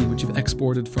MP3, which you've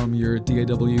exported from your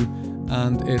DAW,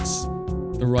 and it's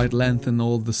the right length and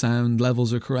all the sound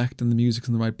levels are correct and the music's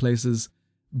in the right places,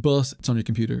 but it's on your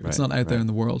computer. Right, it's not out there in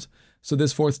the world. So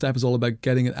this 4th step is all about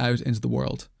getting it out into the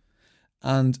world.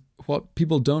 And what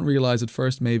people don't realize at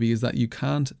first maybe is that you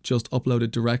can't just upload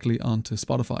it directly onto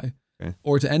Spotify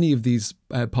or to any of these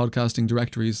podcasting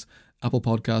directories, Apple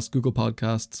Podcasts, Google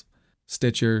Podcasts,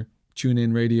 Stitcher,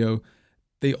 TuneIn Radio.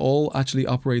 They all actually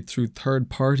operate through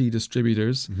third-party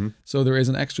distributors. Mm-hmm. So there is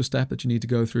an extra step that you need to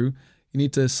go through. You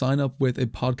need to sign up with a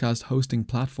podcast hosting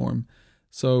platform.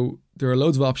 So there are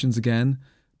loads of options again.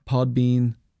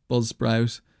 Podbean,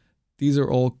 Buzzsprout. These are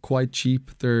all quite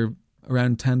cheap. They're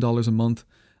around $10 a month.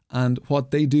 And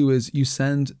what they do is you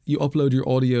upload your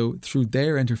audio through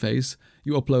their interface.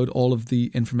 You upload all of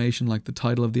the information like the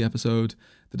title of the episode,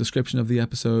 the description of the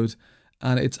episode,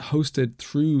 and it's hosted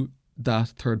through that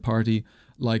third party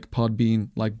like Podbean,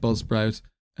 like Buzzsprout,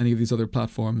 any of these other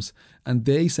platforms. And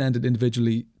they send it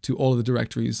individually to all of the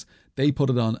directories. They put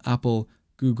it on Apple,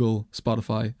 Google,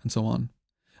 Spotify, and so on.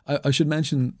 I should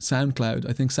mention SoundCloud.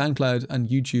 I think SoundCloud and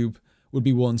YouTube would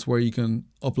be ones where you can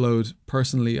upload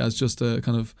personally as just a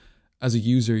kind of as a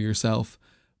user yourself.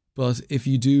 But if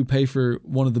you do pay for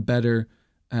one of the better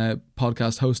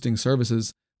podcast hosting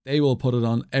services, they will put it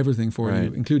on everything for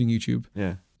you, including YouTube.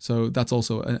 Yeah. So that's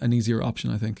also an easier option,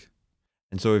 I think.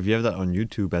 And so if you have that on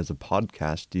YouTube as a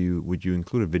podcast, would you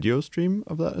include a video stream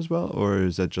of that as well? Or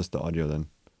is that just the audio then?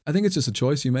 I think it's just a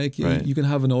choice you make. Right. You can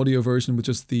have an audio version with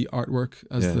just the artwork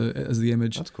as the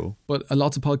image. That's cool. But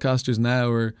lots of podcasters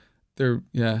now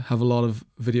have a lot of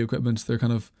video equipment. They're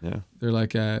kind of they're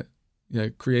like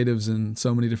creatives in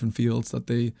so many different fields that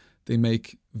they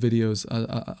make videos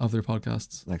of their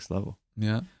podcasts. Next level.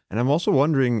 Yeah. And I'm also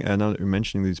wondering, now that you're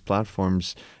mentioning these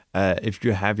platforms, if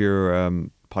you have your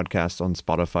podcast on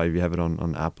Spotify, if you have it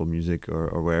on Apple Music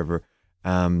or wherever,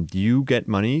 do you get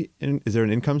money? Is there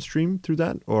an income stream through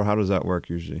that? Or how does that work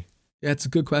usually? Yeah, it's a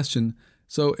good question.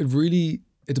 So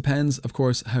it depends, of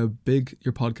course, how big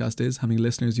your podcast is, how many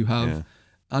listeners you have. Yeah.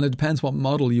 And it depends what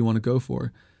model you want to go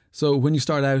for. So when you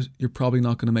start out, you're probably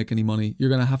not going to make any money. You're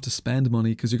going to have to spend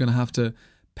money because you're going to have to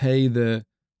pay the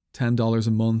 $10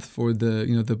 a month for the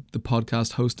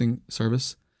podcast hosting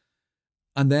service.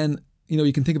 And then,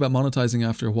 you can think about monetizing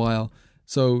after a while.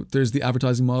 So there's the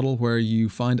advertising model where you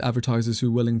find advertisers who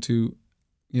are willing to,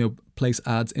 place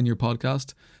ads in your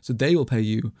podcast. So they will pay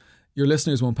you. Your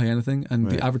listeners won't pay anything, and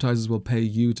the advertisers will pay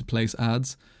you to place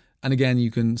ads. And again,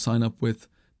 you can sign up with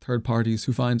third parties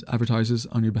who find advertisers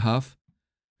on your behalf.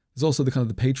 There's also the kind of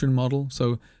the patron model.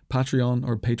 So Patreon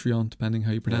or Patreon, depending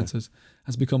how you pronounce it,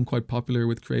 has become quite popular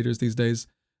with creators these days,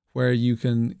 where you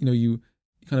can, you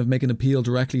kind of make an appeal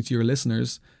directly to your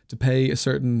listeners to pay a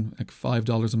certain like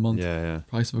 $5 a month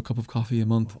price of a cup of coffee a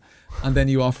month. And then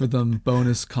you offer them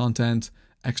bonus content,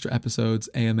 extra episodes,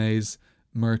 AMAs,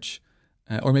 merch,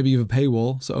 or maybe you have a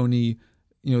paywall. So only,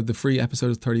 the free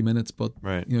episode is 30 minutes, but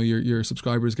your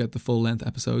subscribers get the full length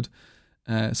episode.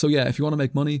 So if you want to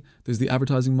make money, there's the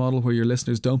advertising model where your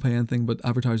listeners don't pay anything, but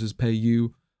advertisers pay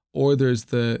you. Or there's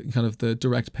the kind of the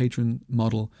direct patron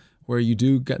model where you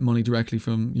do get money directly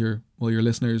from your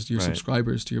listeners, your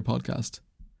subscribers to your podcast.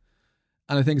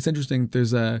 And I think it's interesting.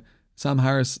 There's Sam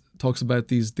Harris talks about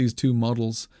these two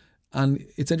models, and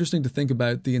it's interesting to think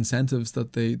about the incentives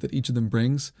that each of them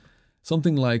brings.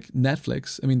 Something like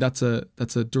Netflix, I mean, that's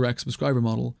a direct subscriber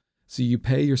model. So you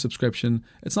pay your subscription.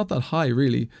 It's not that high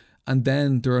really, and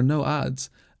then there are no ads,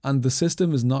 and the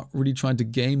system is not really trying to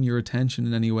game your attention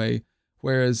in any way.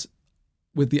 Whereas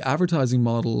with the advertising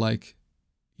model like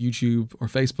YouTube or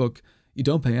Facebook, you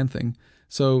don't pay anything.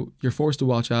 So you're forced to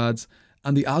watch ads,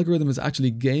 and the algorithm is actually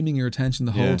gaming your attention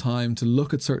the whole time to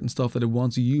look at certain stuff that it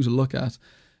wants you to look at.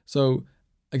 So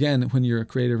again, when you're a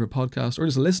creator of a podcast or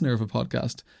just a listener of a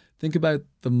podcast, think about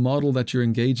the model that you're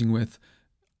engaging with.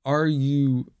 Do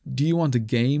you want to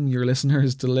game your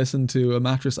listeners to listen to a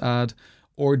mattress ad,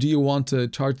 or do you want to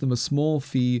charge them a small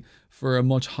fee for a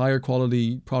much higher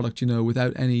quality product,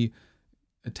 without any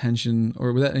attention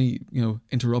or without any,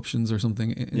 interruptions or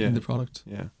something in the product?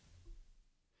 Yeah.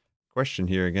 Question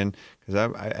here again, because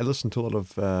I listen to a lot of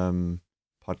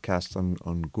podcasts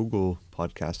on Google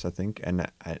Podcasts, I think, and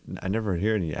I never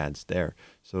hear any ads there.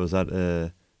 So is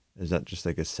that just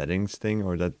like a settings thing,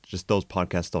 or that just those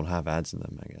podcasts don't have ads in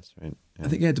them, I guess, right? Yeah. I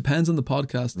think it depends on the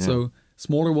podcast. Yeah. So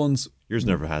smaller ones. Yours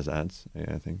never has ads,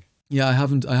 I think. Yeah, I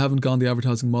haven't gone the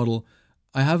advertising model.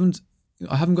 I haven't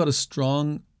got a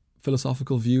strong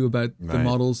philosophical view about the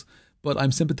models, but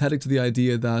I'm sympathetic to the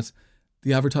idea that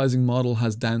the advertising model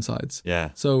has downsides. Yeah.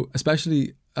 So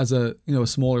especially as a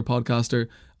smaller podcaster,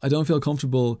 I don't feel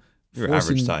comfortable. Your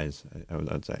average size, I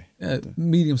would say.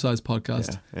 Medium-sized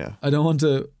podcast. Yeah. I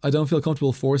don't feel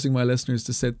comfortable forcing my listeners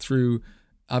to sit through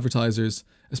advertisers,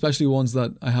 especially ones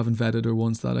that I haven't vetted or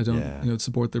ones that I don't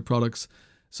support their products.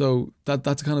 So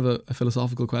that's kind of a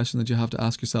philosophical question that you have to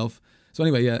ask yourself. So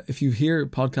anyway, if you hear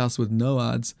podcasts with no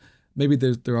ads, maybe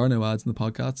there are no ads in the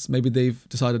podcasts. Maybe they've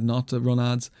decided not to run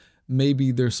ads.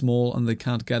 Maybe they're small and they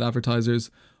can't get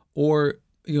advertisers. Or,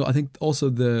 I think also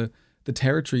the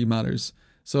territory matters.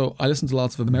 So I listen to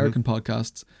lots of American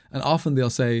podcasts, and often they'll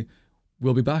say,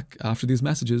 "We'll be back after these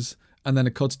messages," and then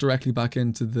it cuts directly back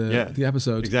into the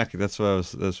episode. Exactly. That's what I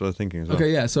was thinking as well.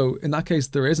 Okay, yeah. So in that case,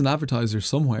 there is an advertiser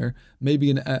somewhere. Maybe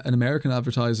an American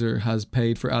advertiser has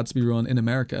paid for ads to be run in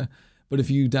America. But if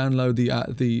you download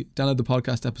the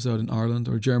podcast episode in Ireland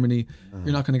or Germany,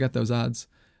 you're not going to get those ads.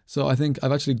 So I think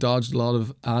I've actually dodged a lot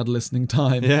of ad listening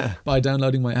time by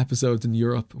downloading my episodes in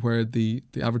Europe where the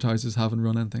advertisers haven't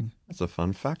run anything. That's a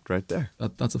fun fact right there.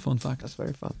 That's a fun fact. That's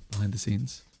very fun. Behind the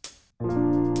scenes.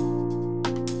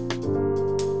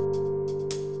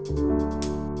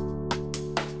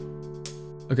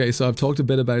 Okay, so I've talked a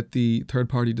bit about the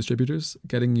third-party distributors,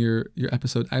 getting your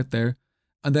episode out there.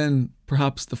 And then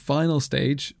perhaps the final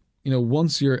stage,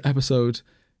 once your episode,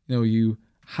 you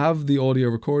have the audio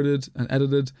recorded and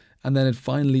edited, and then it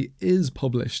finally is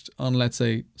published on, let's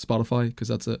say, Spotify, because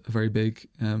that's a very big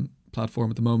platform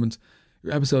at the moment.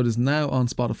 Your episode is now on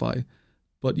Spotify,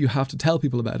 but you have to tell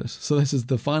people about it. So this is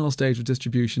the final stage of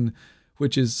distribution,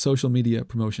 which is social media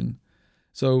promotion.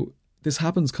 So this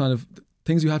happens kind of,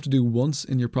 things you have to do once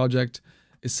in your project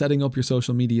is setting up your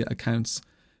social media accounts.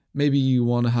 Maybe you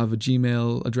want to have a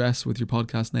Gmail address with your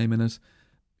podcast name in it.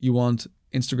 You want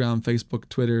Instagram, Facebook,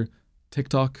 Twitter,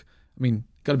 TikTok. I mean,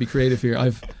 got to be creative here.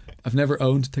 I've never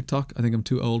owned TikTok. I think I'm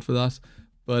too old for that.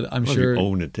 But I'm sure you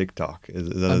own a TikTok.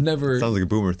 I've never. Sounds like a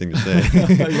boomer thing to say.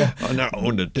 Yeah. I've never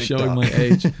owned a TikTok. Showing my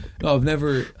age. No, I've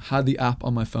never had the app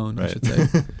on my phone. Right. I should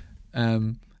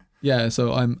say. Yeah.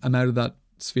 So I'm out of that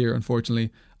sphere.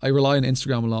 Unfortunately, I rely on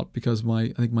Instagram a lot because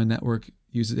I think my network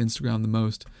uses Instagram the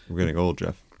most. We're getting old,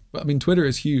 Jeff. But I mean, Twitter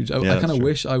is huge. I kind of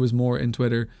wish I was more in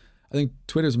Twitter. I think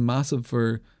Twitter's massive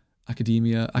for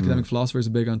academia. Academic philosophers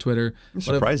are big on Twitter.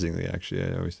 Surprisingly, actually,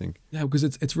 I always think. Yeah, because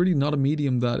it's really not a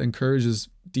medium that encourages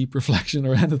deep reflection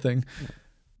or anything.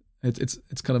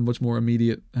 It's kind of much more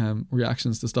immediate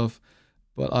reactions to stuff.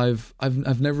 But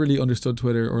I've never really understood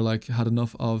Twitter or like had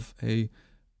enough of a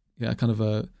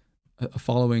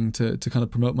following to kind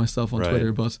of promote myself on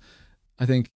Twitter. But I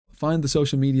think find the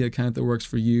social media account that works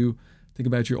for you. Think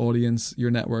about your audience,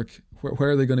 your network. Where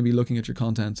are they going to be looking at your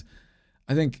content?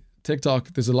 I think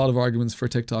TikTok, there's a lot of arguments for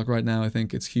TikTok right now. I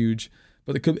think it's huge,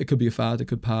 but it could be a fad. It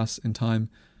could pass in time.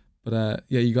 But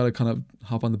you got to kind of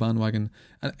hop on the bandwagon.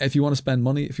 And if you want to spend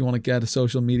money, if you want to get a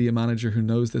social media manager who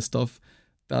knows this stuff,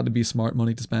 that'd be smart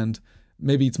money to spend.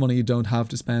 Maybe it's money you don't have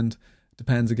to spend.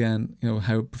 Depends again,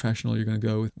 how professional you're going to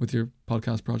go with your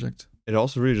podcast project. It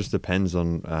also really just depends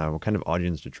on what kind of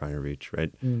audience you're trying to reach,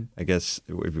 right? I guess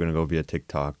if you're going to go via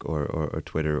TikTok or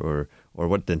Twitter or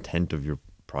what the intent of your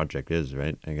project is,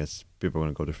 right? I guess people are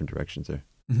going to go different directions there.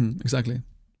 Exactly.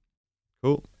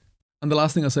 Cool. And the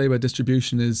last thing I'll say about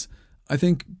distribution is I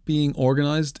think being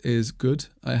organized is good.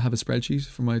 I have a spreadsheet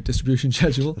for my distribution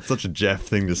schedule. That's such a Jeff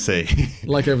thing to say.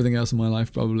 Like everything else in my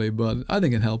life probably, but I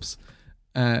think it helps.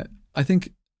 I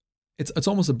think it's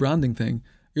almost a branding thing.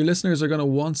 Your listeners are going to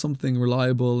want something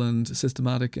reliable and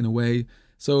systematic in a way.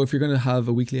 So if you're going to have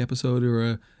a weekly episode or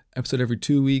a episode every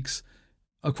 2 weeks,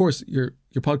 of course your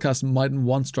podcast mightn't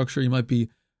want structure. You might be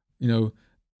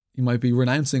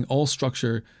renouncing all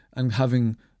structure and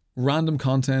having random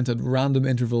content at random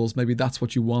intervals. Maybe that's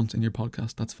what you want in your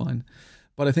podcast. That's fine.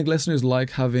 But I think listeners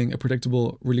like having a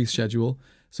predictable release schedule.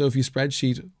 So if you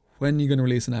spreadsheet when you're going to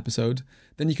release an episode,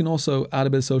 then you can also add a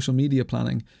bit of social media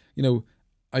planning.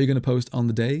 Are you going to post on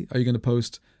the day? Are you going to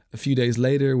post a few days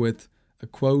later with a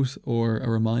quote or a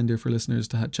reminder for listeners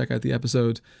to check out the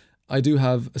episode? I do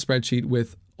have a spreadsheet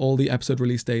with all the episode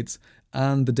release dates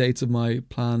and the dates of my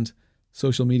planned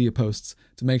social media posts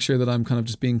to make sure that I'm kind of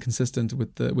just being consistent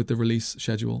with the release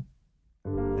schedule.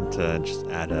 And to just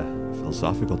add a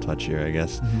philosophical touch here, I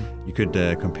guess, you could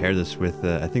compare this with,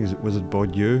 I think, was it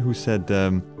Bourdieu who said,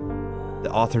 the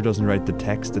author doesn't write the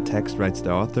text writes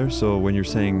the author. So when you're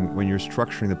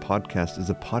structuring the podcast, is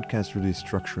the podcast really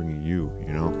structuring you,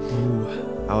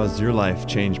 Ooh. How has your life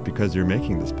changed because you're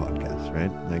making this podcast,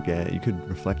 right? Like you could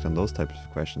reflect on those types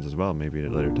of questions as well, maybe at a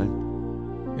later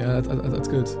time. Yeah, that's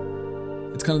good.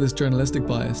 It's kind of this journalistic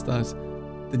bias that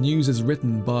the news is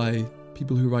written by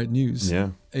people who write news,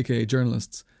 aka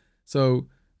journalists. So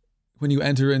when you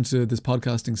enter into this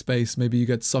podcasting space, maybe you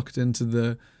get sucked into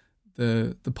the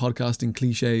podcasting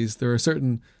cliches. There are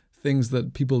certain things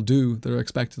that people do that are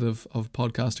expected of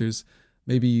podcasters.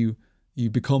 Maybe you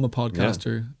become a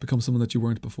podcaster, become someone that you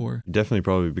weren't before. You definitely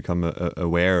probably become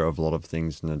aware of a lot of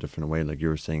things in a different way, like you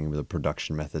were saying with the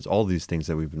production methods, all these things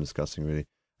that we've been discussing really.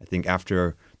 I think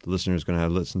after the listener is going to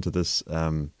have listened to this,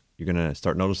 you're going to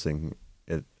start noticing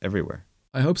it everywhere.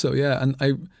 I hope so, yeah. And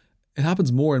it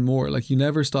happens more and more. Like you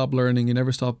never stop learning, you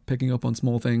never stop picking up on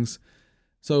small things.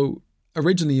 So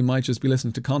originally you might just be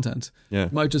listening to content. Yeah.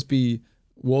 You might just be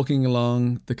walking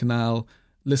along the canal,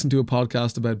 listen to a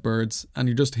podcast about birds, and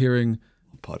you're just hearing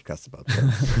podcast about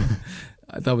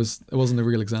birds. It wasn't a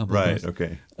real example. Right,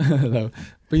 okay. No.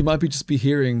 But you might just be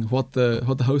hearing what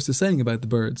the host is saying about the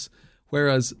birds.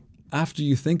 Whereas after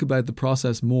you think about the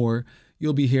process more,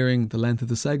 you'll be hearing the length of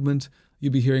the segment,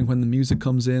 you'll be hearing when the music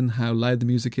comes in, how loud the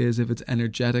music is, if it's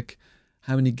energetic,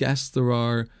 how many guests there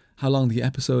are, how long the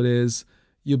episode is.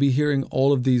 You'll be hearing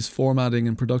all of these formatting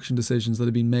and production decisions that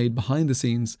have been made behind the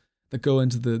scenes that go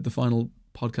into the final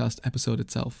podcast episode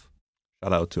itself.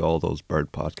 Shout out to all those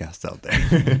bird podcasts out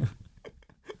there.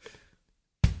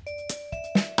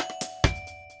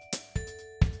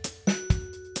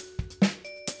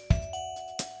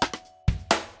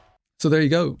 So there you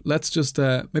go. Let's just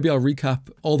maybe I'll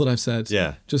recap all that I've said.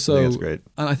 Yeah, just so I think that's great.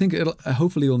 And I think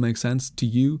hopefully it'll make sense to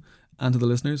you and to the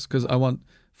listeners, because I want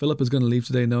Philip is going to leave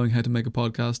today knowing how to make a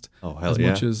podcast as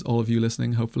much as all of you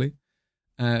listening, hopefully.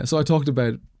 So I talked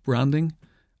about branding.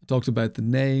 I talked about the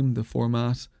name, the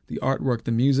format, the artwork,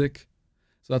 the music.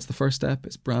 So that's the first step,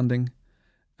 is branding.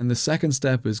 And the second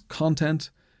step is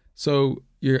content. So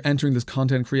you're entering this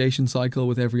content creation cycle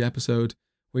with every episode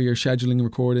where you're scheduling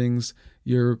recordings,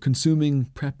 you're consuming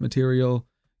prep material,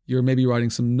 you're maybe writing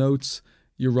some notes,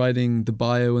 you're writing the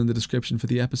bio and the description for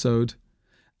the episode.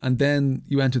 And then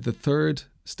you enter the third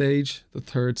stage, the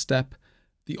third step,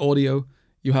 the audio.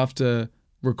 You have to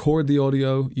record the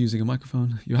audio using a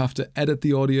microphone. You have to edit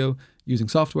the audio using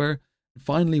software.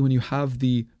 Finally, when you have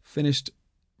the finished,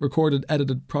 recorded,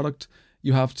 edited product,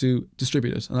 you have to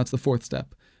distribute it. And that's the fourth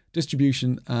step,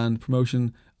 distribution and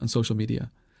promotion and social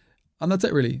media. And that's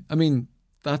it, really. I mean,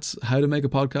 that's how to make a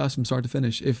podcast from start to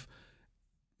finish. If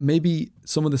maybe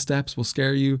some of the steps will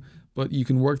scare you, but you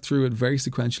can work through it very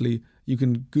sequentially. You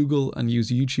can Google and use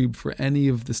YouTube for any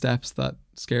of the steps that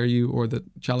scare you or that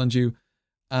challenge you.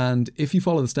 And if you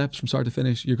follow the steps from start to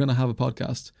finish, you're going to have a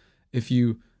podcast. If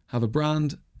you have a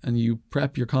brand and you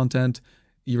prep your content,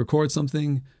 you record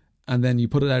something, and then you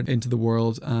put it out into the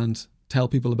world and tell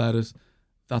people about it,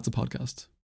 that's a podcast.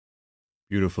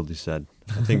 Beautifully said.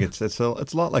 I think it's a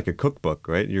lot like a cookbook,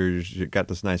 right? You got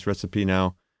this nice recipe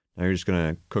now. Now you're just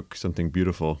going to cook something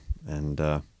beautiful, and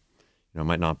it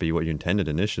might not be what you intended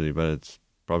initially, but it's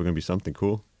probably going to be something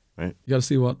cool, right? You got to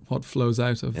see what flows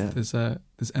out of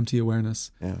this empty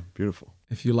awareness. Yeah, beautiful.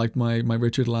 If you liked my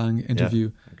Richard Lang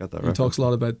interview, I got that. He talks a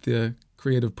lot about the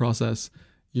creative process.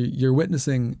 You're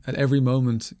witnessing at every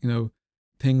moment,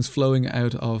 things flowing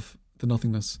out of the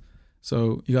nothingness.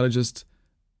 So you got to just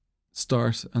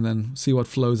start and then see what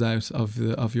flows out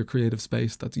of your creative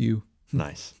space. That's you.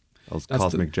 Nice. That's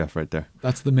Cosmic Jeff right there.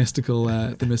 That's the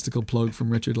mystical plug from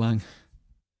Richard Lang.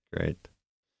 Great.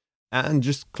 And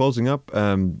just closing up,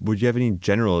 would you have any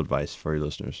general advice for your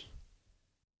listeners?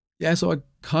 Yeah, so I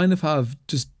kind of have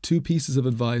just two pieces of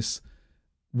advice.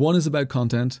 One is about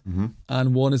content,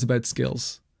 and one is about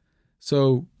skills.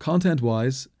 So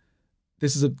content-wise,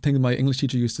 this is a thing that my English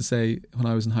teacher used to say when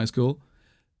I was in high school.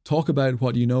 Talk about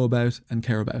what you know about and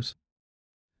care about.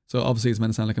 So obviously it's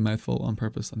meant to sound like a mouthful on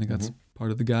purpose. I think that's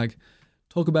part of the gag.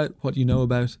 Talk about what you know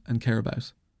about and care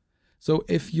about. So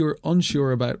if you're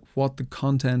unsure about what the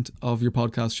content of your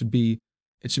podcast should be,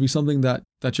 it should be something that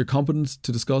you're competent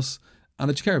to discuss and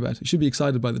that you care about. You should be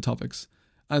excited by the topics.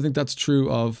 And I think that's true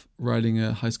of writing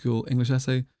a high school English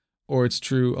essay, or it's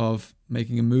true of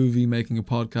making a movie, making a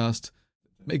podcast,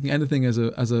 making anything as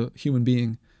a human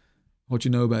being, what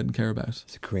you know about and care about.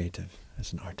 As a creative,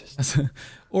 as an artist.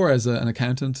 Or as an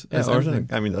accountant. Yeah,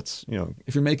 I mean, that's,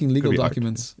 if you're making legal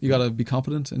documents, you got to be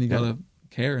competent and you got to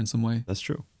care in some way. That's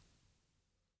true.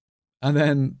 And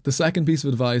then the second piece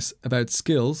of advice about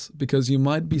skills, because you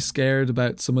might be scared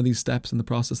about some of these steps in the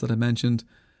process that I mentioned,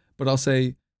 but I'll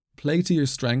say play to your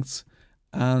strengths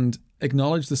and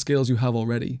acknowledge the skills you have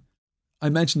already. I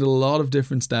mentioned a lot of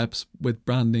different steps with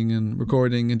branding and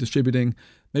recording and distributing.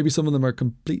 Maybe some of them are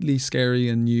completely scary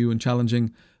and new and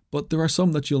challenging, but there are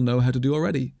some that you'll know how to do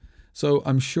already. So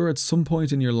I'm sure at some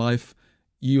point in your life,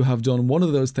 you have done one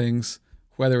of those things,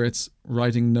 whether it's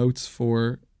writing notes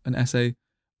for an essay,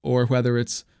 or whether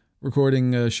it's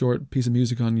recording a short piece of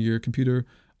music on your computer,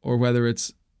 or whether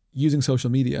it's using social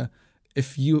media.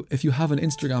 If you have an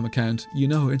Instagram account,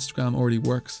 Instagram already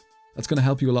works. That's going to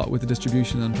help you a lot with the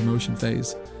distribution and promotion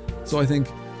phase. So I think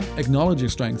acknowledge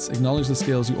your strengths, acknowledge the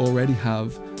skills you already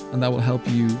have, and that will help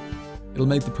you. It'll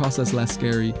make the process less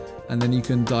scary, and then you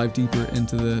can dive deeper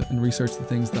into and research the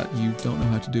things that you don't know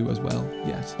how to do as well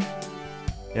yet.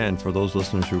 Yeah, and for those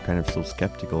listeners who are kind of still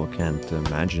skeptical, can't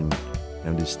imagine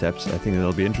these steps, I think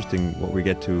it'll be interesting what we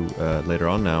get to later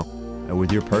on now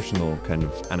with your personal kind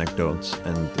of anecdotes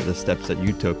and the steps that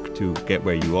you took to get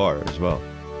where you are as well.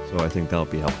 So I think that'll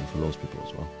be helpful for those people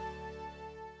as well.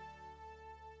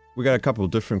 We got a couple of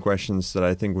different questions that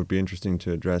I think would be interesting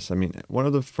to address. I mean, one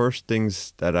of the first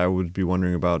things that I would be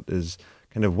wondering about is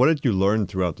kind of what did you learn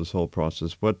throughout this whole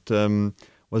process? What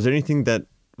was there anything that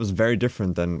was very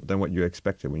different than what you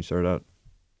expected when you started out?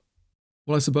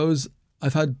 Well, I suppose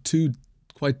I've had two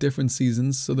quite different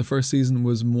seasons. So the first season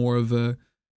was more of a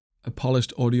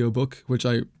polished audiobook, which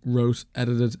I wrote,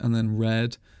 edited, and then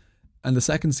read. And the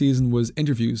second season was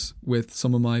interviews with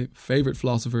some of my favorite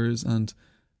philosophers and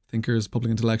thinkers, public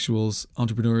intellectuals,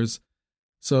 entrepreneurs.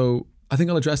 So I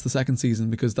think I'll address the second season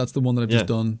because that's the one that I've just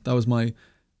done. That was my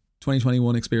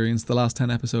 2021 experience, the last 10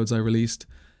 episodes I released.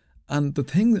 And the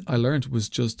thing that I learned was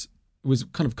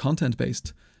kind of content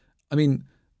based. I mean,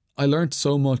 I learned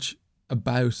so much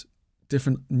about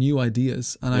different new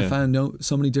ideas, and I found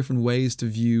so many different ways to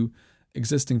view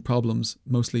existing problems,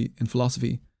 mostly in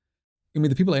philosophy. I mean,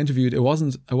 the people I interviewed, I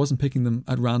wasn't picking them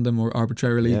at random or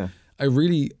arbitrarily. Yeah. I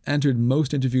really entered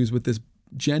most interviews with this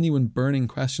genuine burning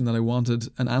question that I wanted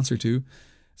an answer to.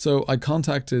 So I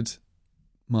contacted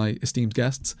my esteemed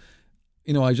guests.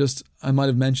 You know, I might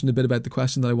have mentioned a bit about the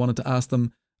question that I wanted to ask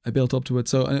them. I built up to it.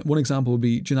 So one example would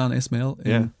be Janan Ismail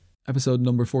in episode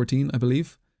number 14, I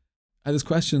believe. I had this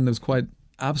question that was quite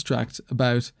abstract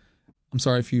about, I'm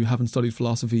sorry if you haven't studied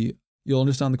philosophy, you'll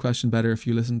understand the question better if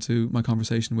you listen to my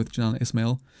conversation with Janan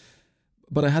Ismail.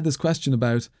 But I had this question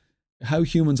about how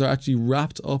humans are actually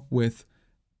wrapped up with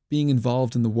being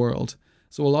involved in the world.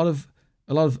 So a lot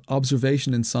of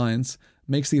observation in science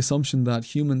makes the assumption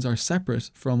that humans are separate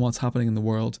from what's happening in the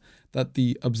world, that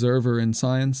the observer in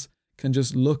science can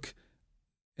just look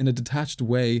in a detached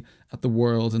way at the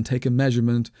world and take a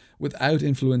measurement without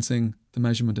influencing the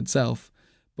measurement itself.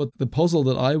 But the puzzle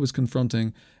that I was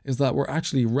confronting is that we're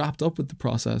actually wrapped up with the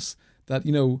process, that,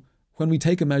 you know, when we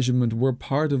take a measurement, we're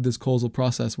part of this causal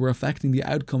process. We're affecting the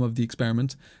outcome of the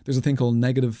experiment. There's a thing called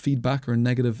negative feedback or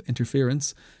negative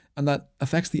interference, and that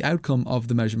affects the outcome of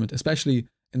the measurement, especially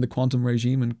in the quantum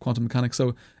regime and quantum mechanics.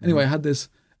 So anyway, I had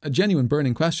a genuine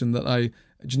burning question that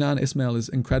Janan Ismail is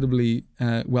incredibly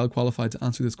well qualified to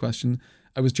answer this question.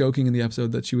 I was joking in the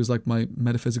episode that she was like my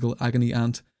metaphysical agony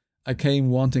aunt. I came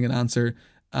wanting an answer,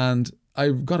 and I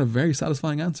got a very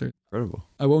satisfying answer. Incredible.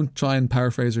 I won't try and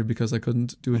paraphrase her because I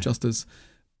couldn't do it justice,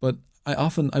 but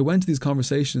I went to these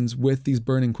conversations with these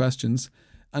burning questions,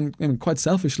 and quite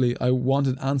selfishly, I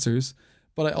wanted answers,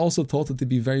 but I also thought that they'd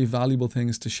be very valuable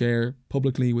things to share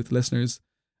publicly with listeners.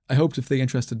 I hoped if they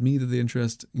interested me, that they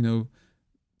interest, you know,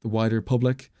 the wider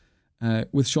public.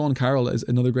 With Sean Carroll is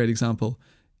another great example.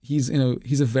 He's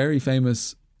a very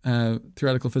famous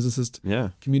theoretical physicist,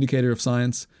 communicator of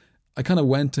science. I kind of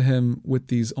went to him with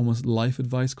these almost life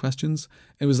advice questions.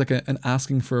 It was like an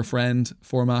asking for a friend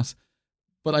format.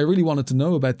 But I really wanted to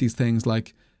know about these things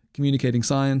like communicating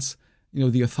science, you know,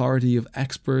 the authority of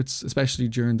experts, especially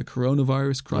during the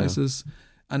coronavirus crisis,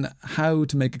 and how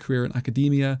to make a career in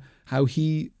academia, how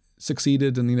he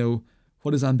succeeded, and, you know,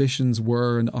 what his ambitions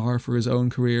were and are for his own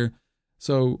career.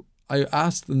 So I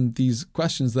asked them these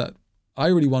questions that I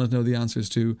really wanted to know the answers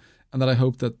to, and that I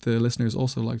hope that the listeners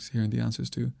also liked hearing the answers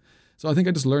to. So I think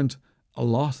I just learned a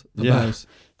lot about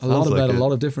a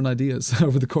lot of different ideas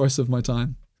over the course of my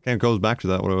time. Kind of goes back to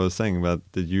that, what I was saying about,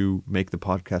 did you make the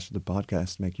podcast or the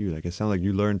podcast make you? Like, it sounds like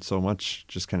you learned so much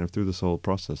just kind of through this whole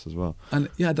process as well. And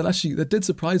yeah, that did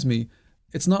surprise me.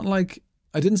 It's not like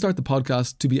I didn't start the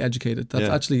podcast to be educated. That's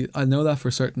actually, I know that for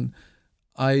certain.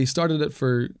 I started it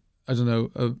for, I don't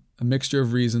know, a mixture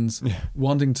of reasons,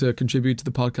 wanting to contribute to the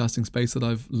podcasting space that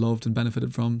I've loved and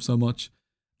benefited from so much,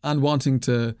 and wanting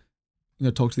to, you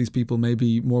know, talk to these people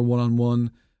maybe more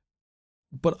one-on-one.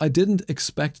 But I didn't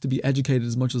expect to be educated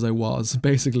as much as I was,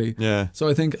 basically. Yeah. So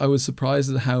I think I was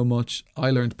surprised at how much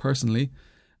I learned personally.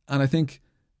 And I think,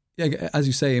 as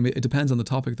you say, it depends on the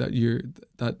topic that you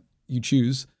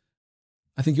choose.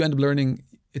 I think you end up learning.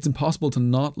 It's impossible to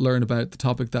not learn about the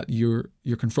topic that you're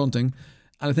confronting.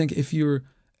 And I think if you're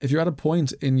at a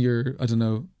point in your, I don't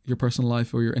know, your personal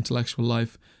life or your intellectual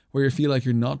life where you feel like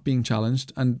you're not being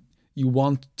challenged and you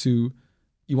want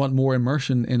more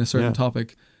immersion in a certain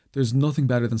topic, there's nothing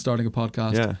better than starting a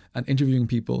podcast and interviewing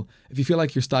people. If you feel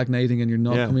like you're stagnating and you're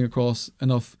not coming across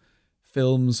enough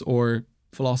films or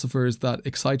philosophers that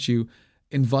excite you,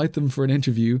 invite them for an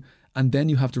interview, and then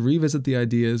you have to revisit the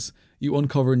ideas. You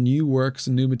uncover new works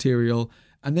and new material,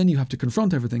 and then you have to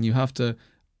confront everything. You have to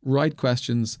write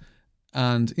questions,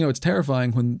 and, you know, it's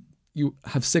terrifying when you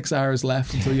have 6 hours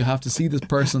left until you have to see this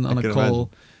person on a call. Imagine.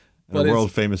 But a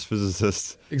world famous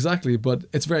physicist. Exactly, but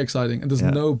it's very exciting, and there's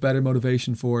no better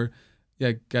motivation for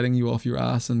getting you off your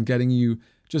ass and getting you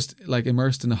just like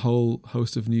immersed in a whole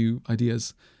host of new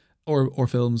ideas, or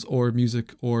films or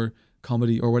music or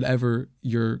comedy or whatever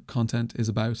your content is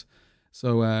about.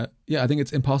 So I think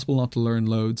it's impossible not to learn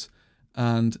loads,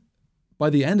 and by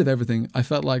the end of everything I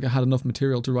felt like I had enough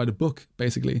material to write a book,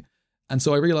 basically. And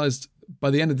so I realized by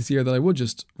the end of this year that I would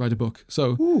just write a book.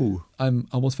 So I'm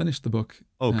almost finished the book.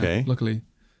 Okay. Luckily.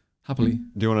 Happily.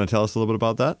 Do you want to tell us a little bit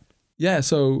about that? Yeah,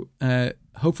 so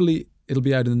hopefully it'll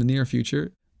be out in the near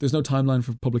future. There's no timeline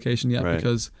for publication yet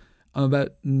because I'm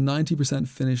about 90%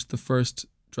 finished the first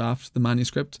draft, the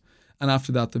manuscript. And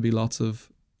after that, there'll be lots of,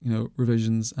 you know,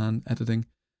 revisions and editing.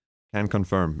 Can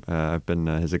confirm. I've been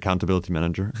his accountability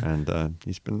manager, and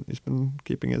he's been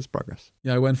keeping his progress.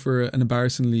 Yeah, I went for an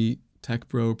embarrassingly tech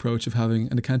bro approach of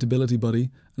having an accountability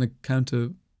buddy,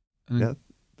 accountability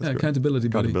buddy.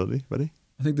 Accountability buddy.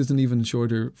 I think there's an even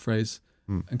shorter phrase.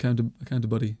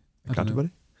 Accountability.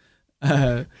 Accountability.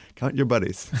 Count your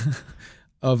buddies.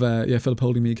 Of Philip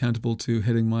holding me accountable to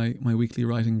hitting my weekly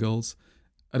writing goals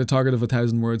at a target of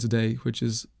 1,000 words a day, which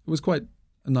was quite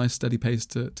a nice steady pace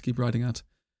to keep writing at.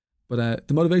 But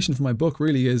the motivation for my book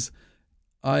really is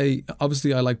I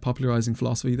like popularizing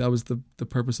philosophy. That was the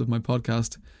purpose of my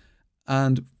podcast.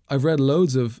 And I've read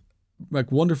loads of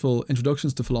like wonderful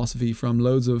introductions to philosophy from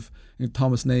loads of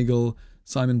Thomas Nagel,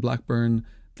 Simon Blackburn.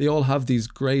 They all have these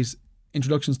great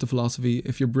introductions to philosophy.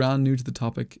 If you're brand new to the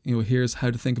topic, here's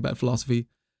how to think about philosophy.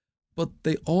 But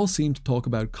they all seem to talk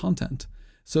about content.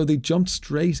 So they jumped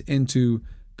straight into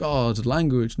God,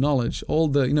 language, knowledge, all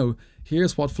the,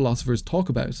 here's what philosophers talk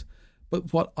about.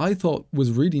 But what I thought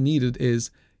was really needed is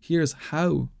here's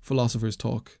how philosophers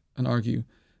talk and argue.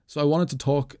 So I wanted to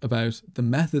talk about the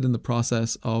method and the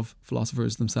process of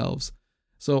philosophers themselves.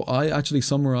 So I actually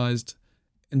summarized,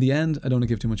 in the end, I don't want to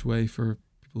give too much away for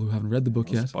people who haven't read the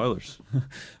book yet. Spoilers.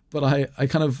 But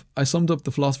I summed up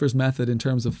the philosopher's method in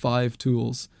terms of 5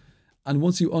 tools. And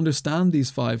once you understand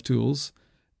these 5 tools,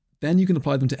 then you can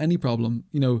apply them to any problem.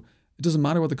 It doesn't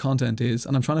matter what the content is.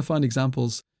 And I'm trying to find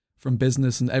examples from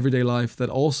business and everyday life that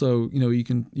also, you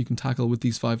can tackle with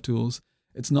these 5 tools.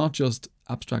 It's not just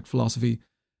abstract philosophy.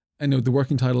 I know the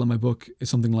working title of my book is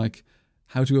something like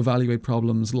How to Evaluate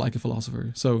Problems Like a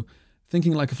Philosopher. So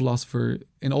thinking like a philosopher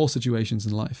in all situations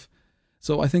in life.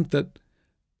 So I think that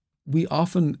we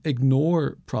often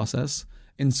ignore process.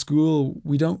 In school,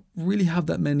 we don't really have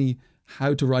that many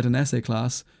how to write an essay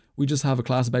class. We just have a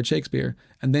class about Shakespeare,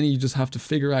 and then you just have to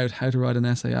figure out how to write an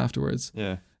essay afterwards.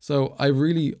 Yeah. So I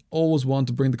really always want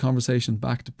to bring the conversation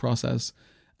back to process.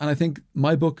 And I think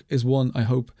my book is one, I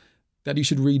hope, that you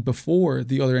should read before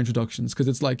the other introductions, because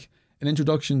it's like an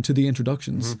introduction to the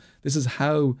introductions. Mm-hmm. This is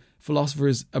how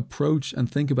philosophers approach and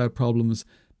think about problems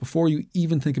before you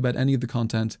even think about any of the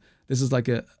content. This is like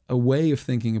a way of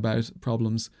thinking about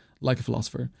problems like a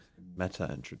philosopher. Meta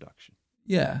introduction.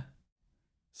 Yeah.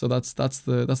 So that's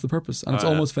the purpose, and it's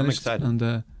almost finished. I'm excited.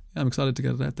 And I'm excited to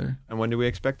get it out there. And when do we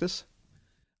expect this?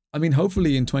 I mean,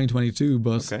 hopefully in 2022,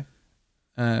 but okay.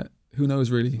 Who knows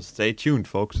really? So stay tuned,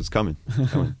 folks. It's coming.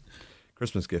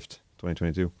 Christmas gift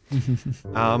 2022.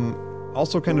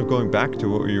 Also, kind of going back to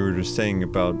what you were just saying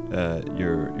about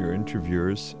your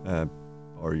interviewers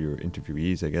or your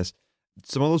interviewees, I guess.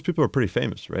 Some of those people are pretty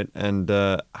famous, right? And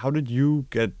how did you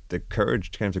get the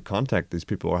courage to kind of contact these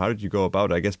people, or how did you go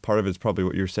about it? I guess part of it's probably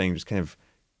what you're saying, just kind of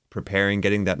preparing,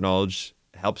 getting that knowledge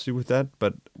helps you with that.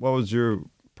 But what was your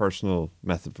personal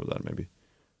method for that, maybe?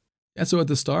 Yeah, so at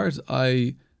the start,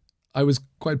 I was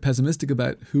quite pessimistic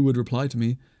about who would reply to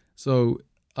me. So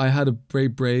I had a very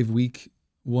brave week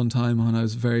one time when I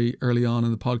was very early on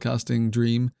in the podcasting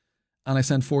dream, and I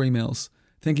sent 4 emails,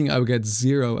 thinking I would get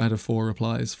 0 out of 4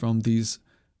 replies from these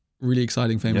really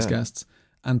exciting famous guests.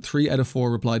 And 3 out of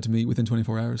 4 replied to me within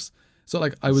 24 hours. So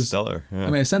like I was stellar. Yeah. I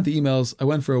mean, I sent the emails, I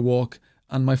went for a walk,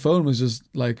 and my phone was just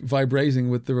like vibrating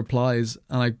with the replies,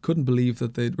 and I couldn't believe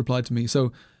that they'd replied to me.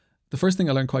 So the first thing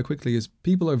I learned quite quickly is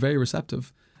people are very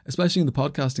receptive, especially in the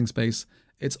podcasting space.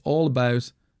 It's all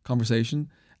about conversation.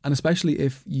 And especially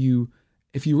if you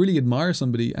really admire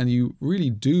somebody and you really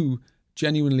do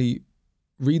genuinely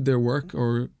read their work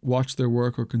or watch their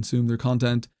work or consume their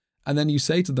content, and then you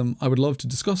say to them, I would love to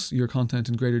discuss your content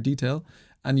in greater detail,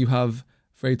 and you have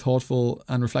very thoughtful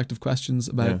and reflective questions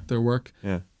about their work,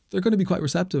 they're going to be quite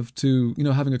receptive to,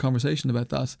 having a conversation about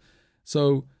that.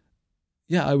 So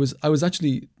yeah, I was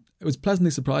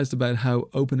pleasantly surprised about how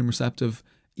open and receptive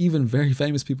even very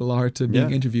famous people are to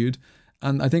being interviewed.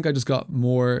 And I think I just got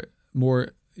more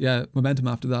momentum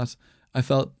after that. I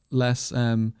felt less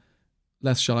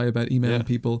shy about emailing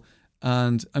people,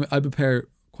 and I prepare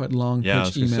quite long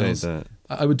pitch emails.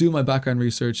 I would do my background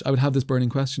research. I would have this burning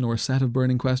question or a set of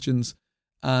burning questions,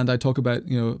 and I talk about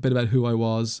a bit about who I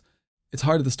was. It's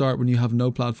hard at the start when you have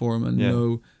no platform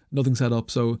and nothing set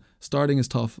up. So starting is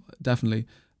tough, definitely.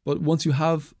 But once you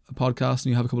have a podcast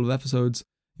and you have a couple of episodes,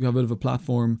 you have a bit of a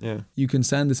platform. You can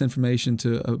send this information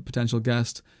to a potential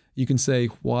guest. You can say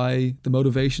why, the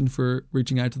motivation for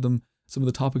reaching out to them, some of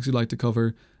the topics you'd like to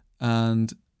cover,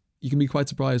 and you can be quite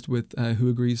surprised with who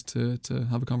agrees to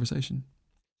have a conversation.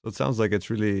 So it sounds like it's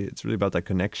really about that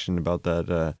connection, about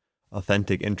that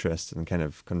authentic interest, and kind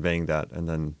of conveying that, and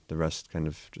then the rest kind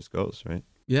of just goes, right?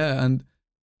 Yeah, and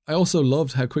I also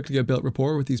loved how quickly I built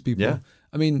rapport with these people.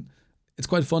 I mean, it's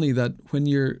quite funny that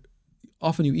when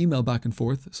often you email back and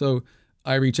forth. So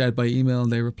I reach out by email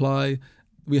and they reply.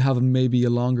 We have maybe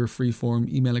a longer free-form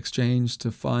email exchange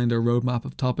to find our roadmap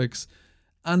of topics.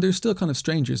 And they're still kind of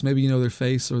strangers. Maybe you know their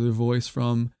face or their voice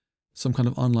from some kind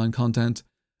of online content.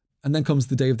 And then comes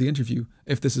the day of the interview,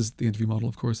 if this is the interview model,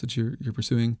 of course, that you're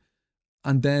pursuing.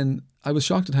 And then I was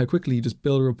shocked at how quickly you just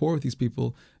build a rapport with these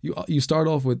people. You start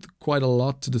off with quite a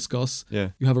lot to discuss. Yeah.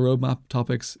 You have a roadmap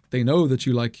topics. They know that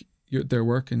you like their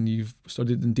work and you've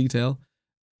studied in detail.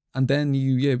 And then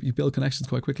you build connections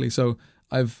quite quickly. So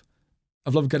I've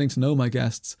loved getting to know my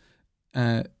guests.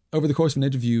 Over the course of an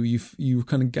interview, you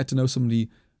kind of get to know somebody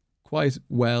quite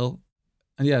well.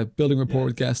 And yeah, building rapport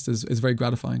with guests is very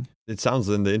gratifying. It sounds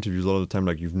in the interviews a lot of the time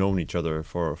like you've known each other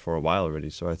for a while already.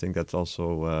 So I think that's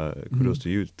also kudos to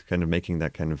you, kind of making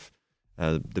that kind of,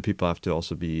 the people have to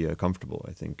also be comfortable,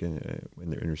 I think, when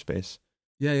they're in your space.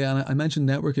 Yeah. And I mentioned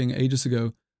networking ages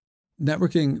ago.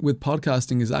 Networking with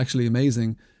podcasting is actually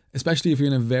amazing, especially if you're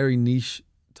in a very niche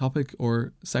topic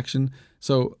or section.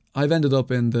 So I've ended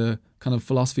up in the kind of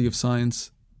philosophy of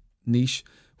science niche,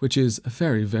 which is a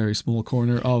very, very small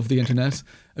corner of the internet,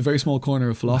 a very small corner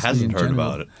of philosophy in general.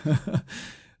 Hasn't heard about it.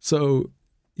 So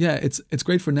yeah, it's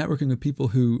great for networking with people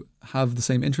who have the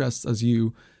same interests as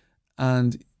you,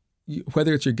 and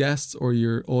whether it's your guests or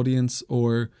your audience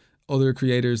or other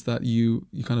creators that you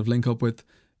kind of link up with,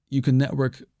 you can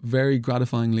network very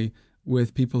gratifyingly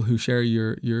with people who share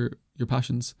your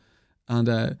passions.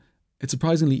 And it's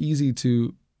surprisingly easy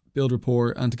to build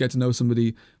rapport and to get to know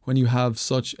somebody when you have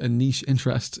such a niche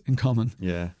interest in common.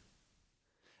 Yeah.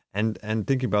 And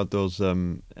thinking about those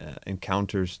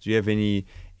encounters, do you have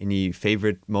any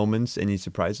favorite moments, any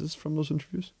surprises from those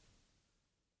interviews?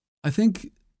 I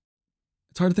think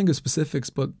it's hard to think of specifics,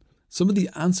 but some of the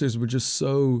answers were just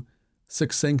so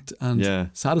succinct and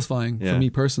satisfying for me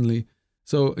personally.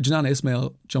 So Janan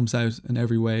Ismail jumps out in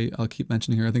every way. I'll keep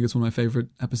mentioning her. I think it's one of my favorite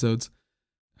episodes.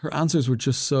 Her answers were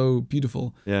just so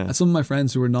beautiful. Yeah. And some of my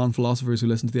friends who were non-philosophers who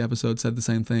listened to the episode said the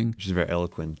same thing. She's very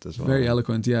eloquent as well. Very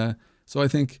eloquent, yeah. So I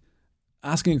think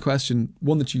asking a question,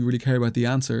 one that you really care about the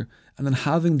answer, and then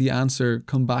having the answer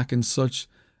come back in such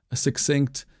a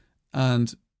succinct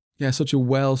and such a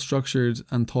well-structured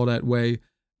and thought-out way,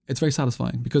 it's very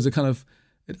satisfying because it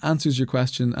answers your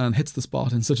question and hits the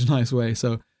spot in such a nice way.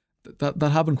 So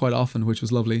that happened quite often, which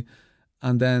was lovely.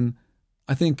 And then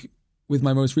I think with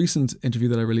my most recent interview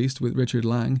that I released with Richard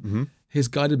Lang, his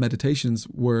guided meditations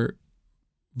were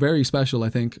very special, I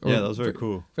think. That was very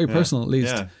cool. Very personal, at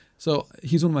least. Yeah. So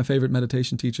he's one of my favorite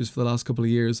meditation teachers for the last couple of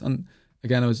years. And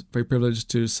again, I was very privileged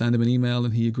to send him an email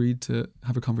and he agreed to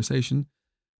have a conversation.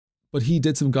 But he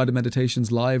did some guided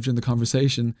meditations live during the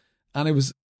conversation. And it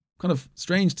was kind of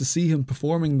strange to see him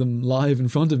performing them live in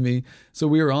front of me. So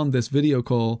we were on this video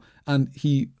call and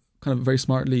he kind of very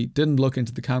smartly didn't look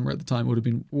into the camera at the time. It would have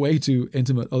been way too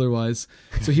intimate otherwise.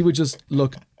 So he would just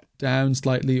look down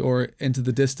slightly or into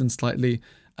the distance slightly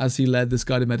as he led this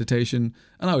guided meditation,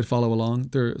 and I would follow along.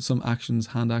 There are some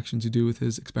hand actions you do with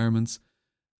his experiments.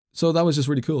 So that was just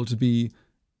really cool to be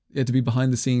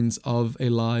behind the scenes of a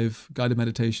live guided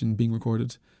meditation being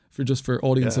recorded for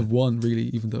audience of one, really,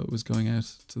 even though it was going out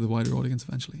to the wider audience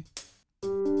eventually.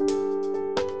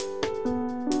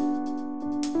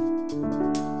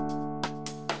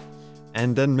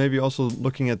 And then maybe also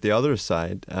looking at the other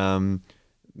side,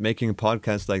 making a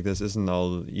podcast like this isn't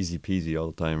all easy peasy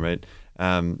all the time, right?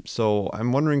 So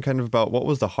I'm wondering kind of about what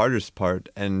was the hardest part,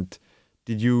 and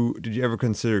did you ever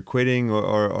consider quitting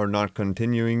or not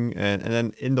continuing? And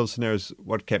then in those scenarios,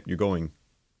 what kept you going?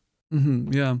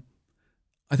 Yeah.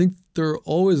 I think there are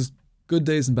always good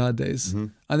days and bad days.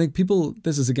 I think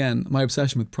this is again, my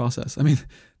obsession with process. I mean,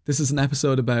 this is an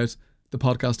episode about the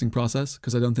podcasting process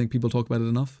because I don't think people talk about it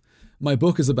enough. My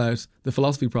book is about the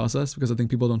philosophy process because I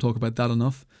think people don't talk about that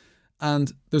enough.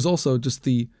 And there's also just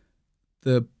the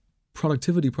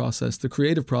productivity process, the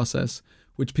creative process,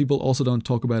 which people also don't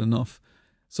talk about enough.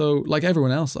 So like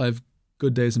everyone else, I have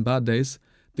good days and bad days.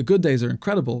 The good days are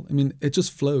incredible. I mean, it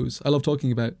just flows. I love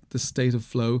talking about the state of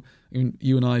flow. I mean,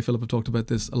 you and I, Philip, have talked about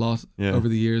this a lot over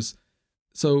the years.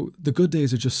 So the good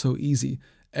days are just so easy.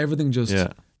 Everything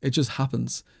it just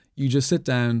happens. You just sit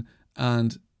down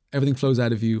and everything flows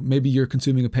out of you. Maybe you're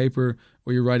consuming a paper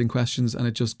or you're writing questions and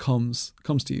it just comes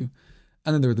to you.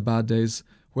 And then there are the bad days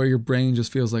where your brain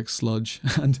just feels like sludge.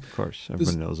 And of course,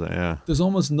 everyone knows that, yeah. There's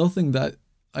almost nothing that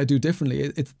I do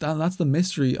differently. That's the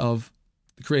mystery of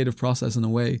the creative process in a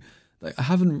way. Like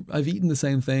I've eaten the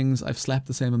same things, I've slept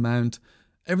the same amount.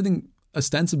 Everything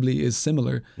ostensibly is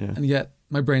similar, and yet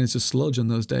my brain is just sludge on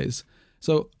those days.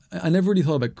 So I never really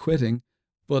thought about quitting,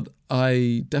 but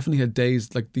I definitely had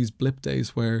days like these blip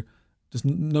days where just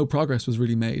no progress was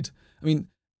really made. I mean,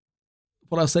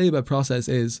 what I'll say about process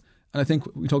is, and I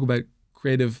think we talk about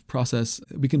creative process,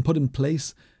 we can put in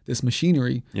place this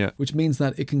machinery, which means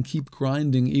that it can keep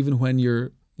grinding even when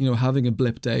you're, having a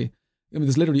blip day. I mean,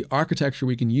 there's literally architecture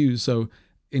we can use. So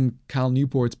in Cal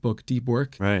Newport's book, Deep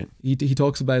Work, right, he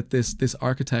talks about this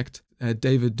architect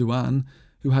David Duan,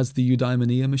 who has the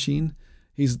eudaimonia machine.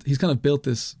 He's kind of built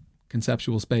this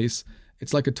conceptual space.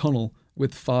 It's like a tunnel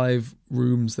with 5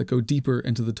 rooms that go deeper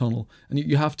into the tunnel, and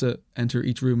you have to enter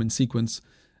each room in sequence.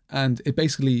 And it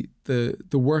basically, the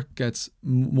work gets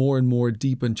more and more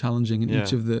deep and challenging in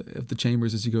each of the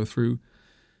chambers as you go through.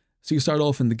 So you start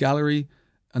off in the gallery,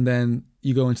 and then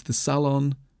you go into the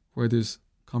salon where there's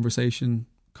conversation,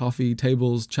 coffee,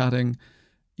 tables, chatting.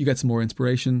 You get some more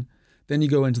inspiration. Then you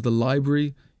go into the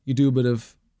library. You do a bit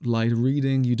of light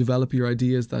reading. You develop your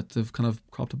ideas that have kind of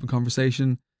cropped up in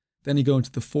conversation. Then you go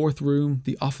into the 4th room,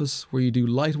 the office, where you do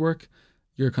light work.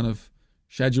 You're kind of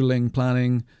scheduling,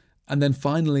 planning. And then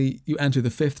finally, you enter the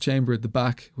 5th chamber at the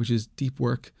back, which is deep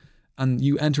work. And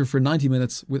you enter for 90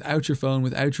 minutes without your phone,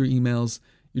 without your emails.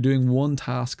 You're doing one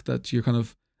task that you're kind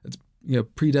of, it's,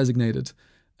 pre-designated.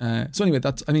 So anyway,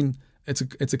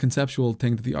 it's a conceptual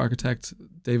thing that the architect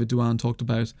David Duan talked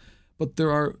about. But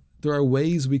there are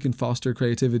ways we can foster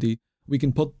creativity. We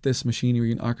can put this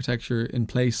machinery and architecture in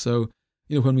place. So,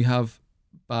 when we have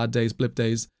bad days, blip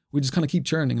days, we just kind of keep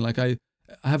churning. Like I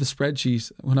have a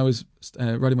spreadsheet. When I was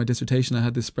writing my dissertation, I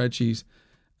had this spreadsheet.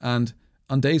 And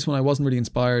on days when I wasn't really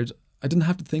inspired, I didn't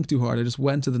have to think too hard. I just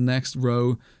went to the next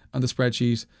row on the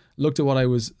spreadsheet, looked at what I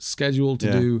was scheduled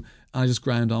to do, and I just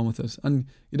ground on with it. And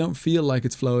you don't feel like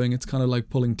it's flowing. It's kind of like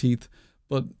pulling teeth,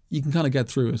 but you can kind of get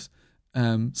through it.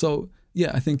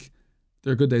 I think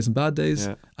there are good days and bad days.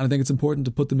 Yeah. And I think it's important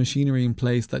to put the machinery in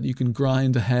place that you can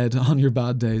grind ahead on your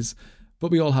bad days. But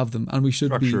we all have them, and we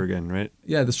should structure again, right?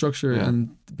 Yeah, the structure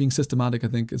and being systematic, I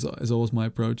think, is always my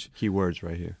approach. Key words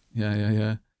right here.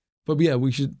 Yeah. But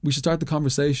we should start the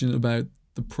conversation about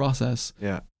the process.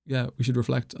 Yeah. We should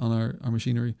reflect on our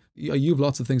machinery. You have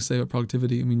lots of things to say about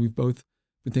productivity. I mean, we've both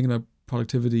been thinking about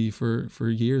productivity for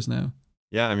years now.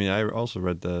 Yeah, I mean, I also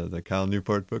read the Cal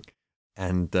Newport book,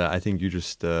 and I think you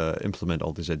just implement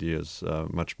all these ideas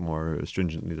much more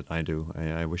stringently than I do.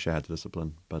 I wish I had the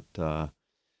discipline, but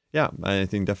I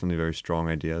think definitely very strong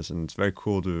ideas, and it's very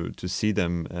cool to see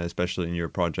them, especially in your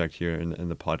project here in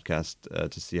the podcast,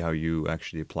 to see how you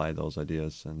actually apply those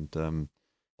ideas. And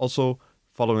also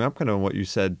following up kind of on what you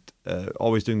said,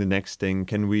 always doing the next thing.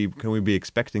 Can we be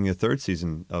expecting a 3rd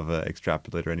season of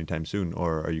Extrapolator anytime soon,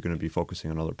 or are you going to be focusing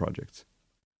on other projects?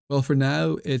 Well, for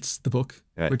now, it's the book,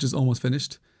 which is almost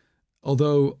finished.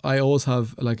 Although I always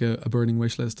have like a burning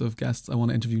wish list of guests I want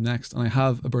to interview next, and I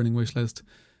have a burning wish list.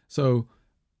 So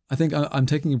I think I'm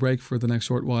taking a break for the next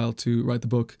short while to write the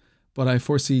book, but I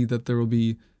foresee that there will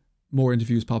be more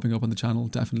interviews popping up on the channel,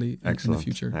 definitely in the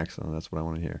future. Excellent. That's what I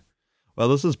want to hear. Well,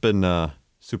 this has been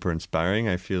super inspiring.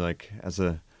 I feel like as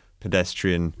a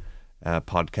pedestrian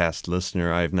podcast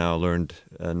listener, I've now learned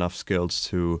enough skills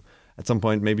to, at some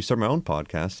point, maybe start my own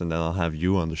podcast, and then I'll have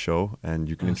you on the show and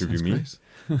you can interview me.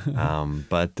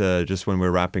 But just when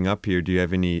we're wrapping up here, do you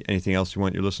have anything else you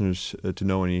want your listeners to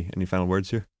know? Any final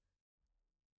words here?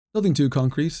 Nothing too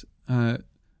concrete. I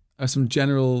have some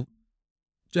general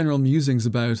musings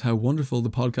about how wonderful the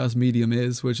podcast medium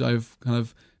is, which I've kind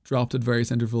of dropped at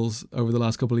various intervals over the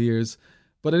last couple of years.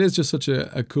 But it is just such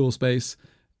a cool space.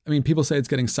 I mean, people say it's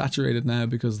getting saturated now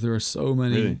because there are so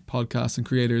many podcasts and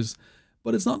creators,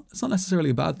 but it's not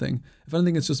necessarily a bad thing. If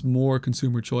anything, it's just more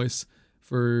consumer choice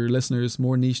for listeners,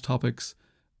 more niche topics,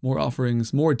 more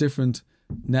offerings, more different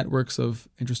networks of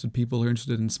interested people who are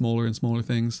interested in smaller and smaller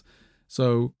things.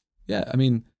 So yeah, I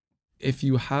mean, if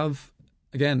you have,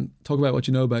 again, talk about what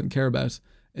you know about and care about.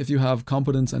 If you have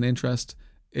competence and interest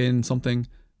in something,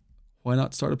 why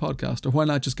not start a podcast? Or why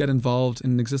not just get involved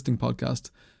in an existing podcast?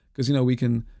 Because, we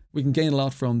can gain a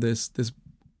lot from this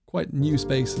quite new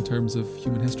space in terms of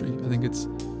human history. I think it's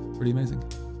pretty amazing.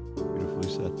 Beautifully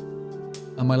said.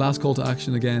 And my last call to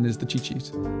action again is the cheat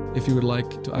sheet. If you would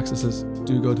like to access it,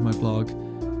 do go to my blog,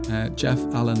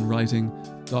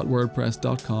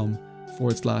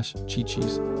 jeffallenwriting.wordpress.com/cheat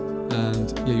sheet.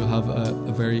 And you'll have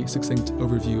a very succinct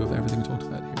overview of everything we talked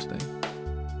about here today.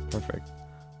 Perfect.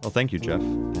 Well, thank you, Jeff.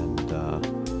 And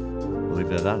we'll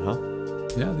leave it at that, huh?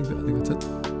 Yeah, I think that's it.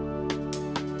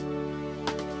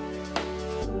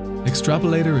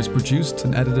 Extrapolator is produced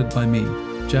and edited by me,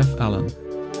 Jeff Allen.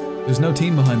 There's no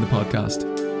team behind the podcast.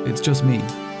 It's just me.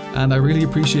 And I really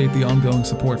appreciate the ongoing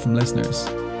support from listeners.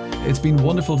 It's been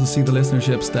wonderful to see the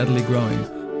listenership steadily growing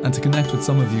and to connect with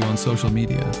some of you on social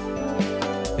media.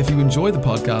 If you enjoy the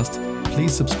podcast,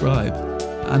 please subscribe,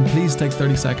 and please take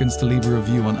 30 seconds to leave a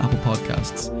review on Apple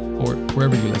Podcasts or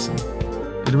wherever you listen.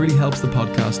 It really helps the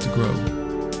podcast to grow.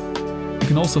 You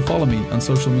can also follow me on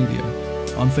social media,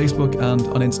 on Facebook and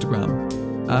on Instagram,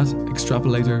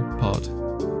 @ExtrapolatorPod.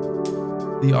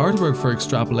 The artwork for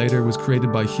Extrapolator was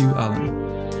created by Hugh Allen.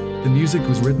 The music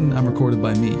was written and recorded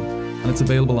by me, and it's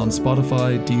available on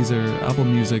Spotify, Deezer, Apple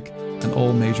Music, and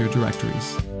all major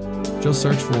directories. Just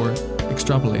search for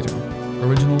Extrapolator,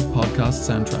 original podcast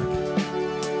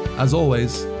soundtrack. As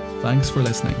always, thanks for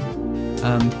listening,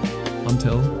 and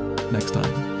until next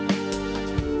time.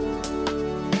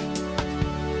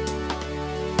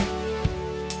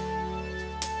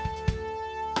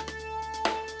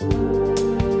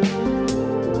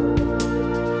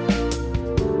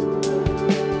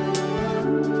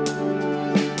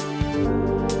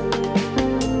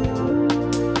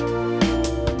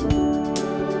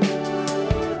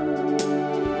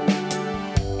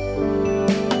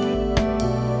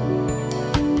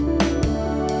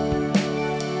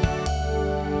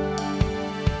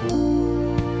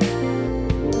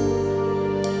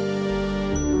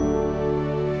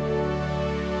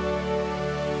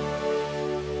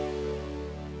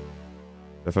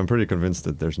 If I'm pretty convinced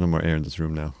that there's no more air in this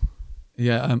room now.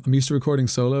 Yeah, I'm used to recording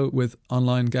solo with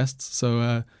online guests,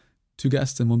 so 2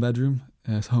 guests in 1 bedroom.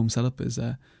 Home setup is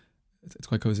it's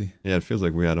quite cozy. Yeah, it feels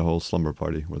like we had a whole slumber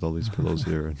party with all these pillows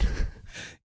here. And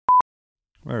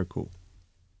very cool.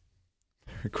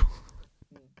 Very cool.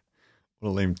 What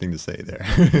a lame thing to say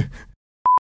there.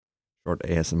 Short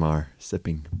ASMR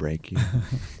sipping break.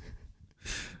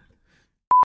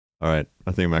 All right,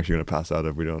 I think I'm actually going to pass out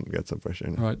if we don't get some fresh air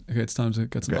now. All right, okay, it's time to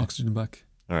get some oxygen back.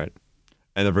 All right,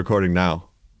 end of recording now.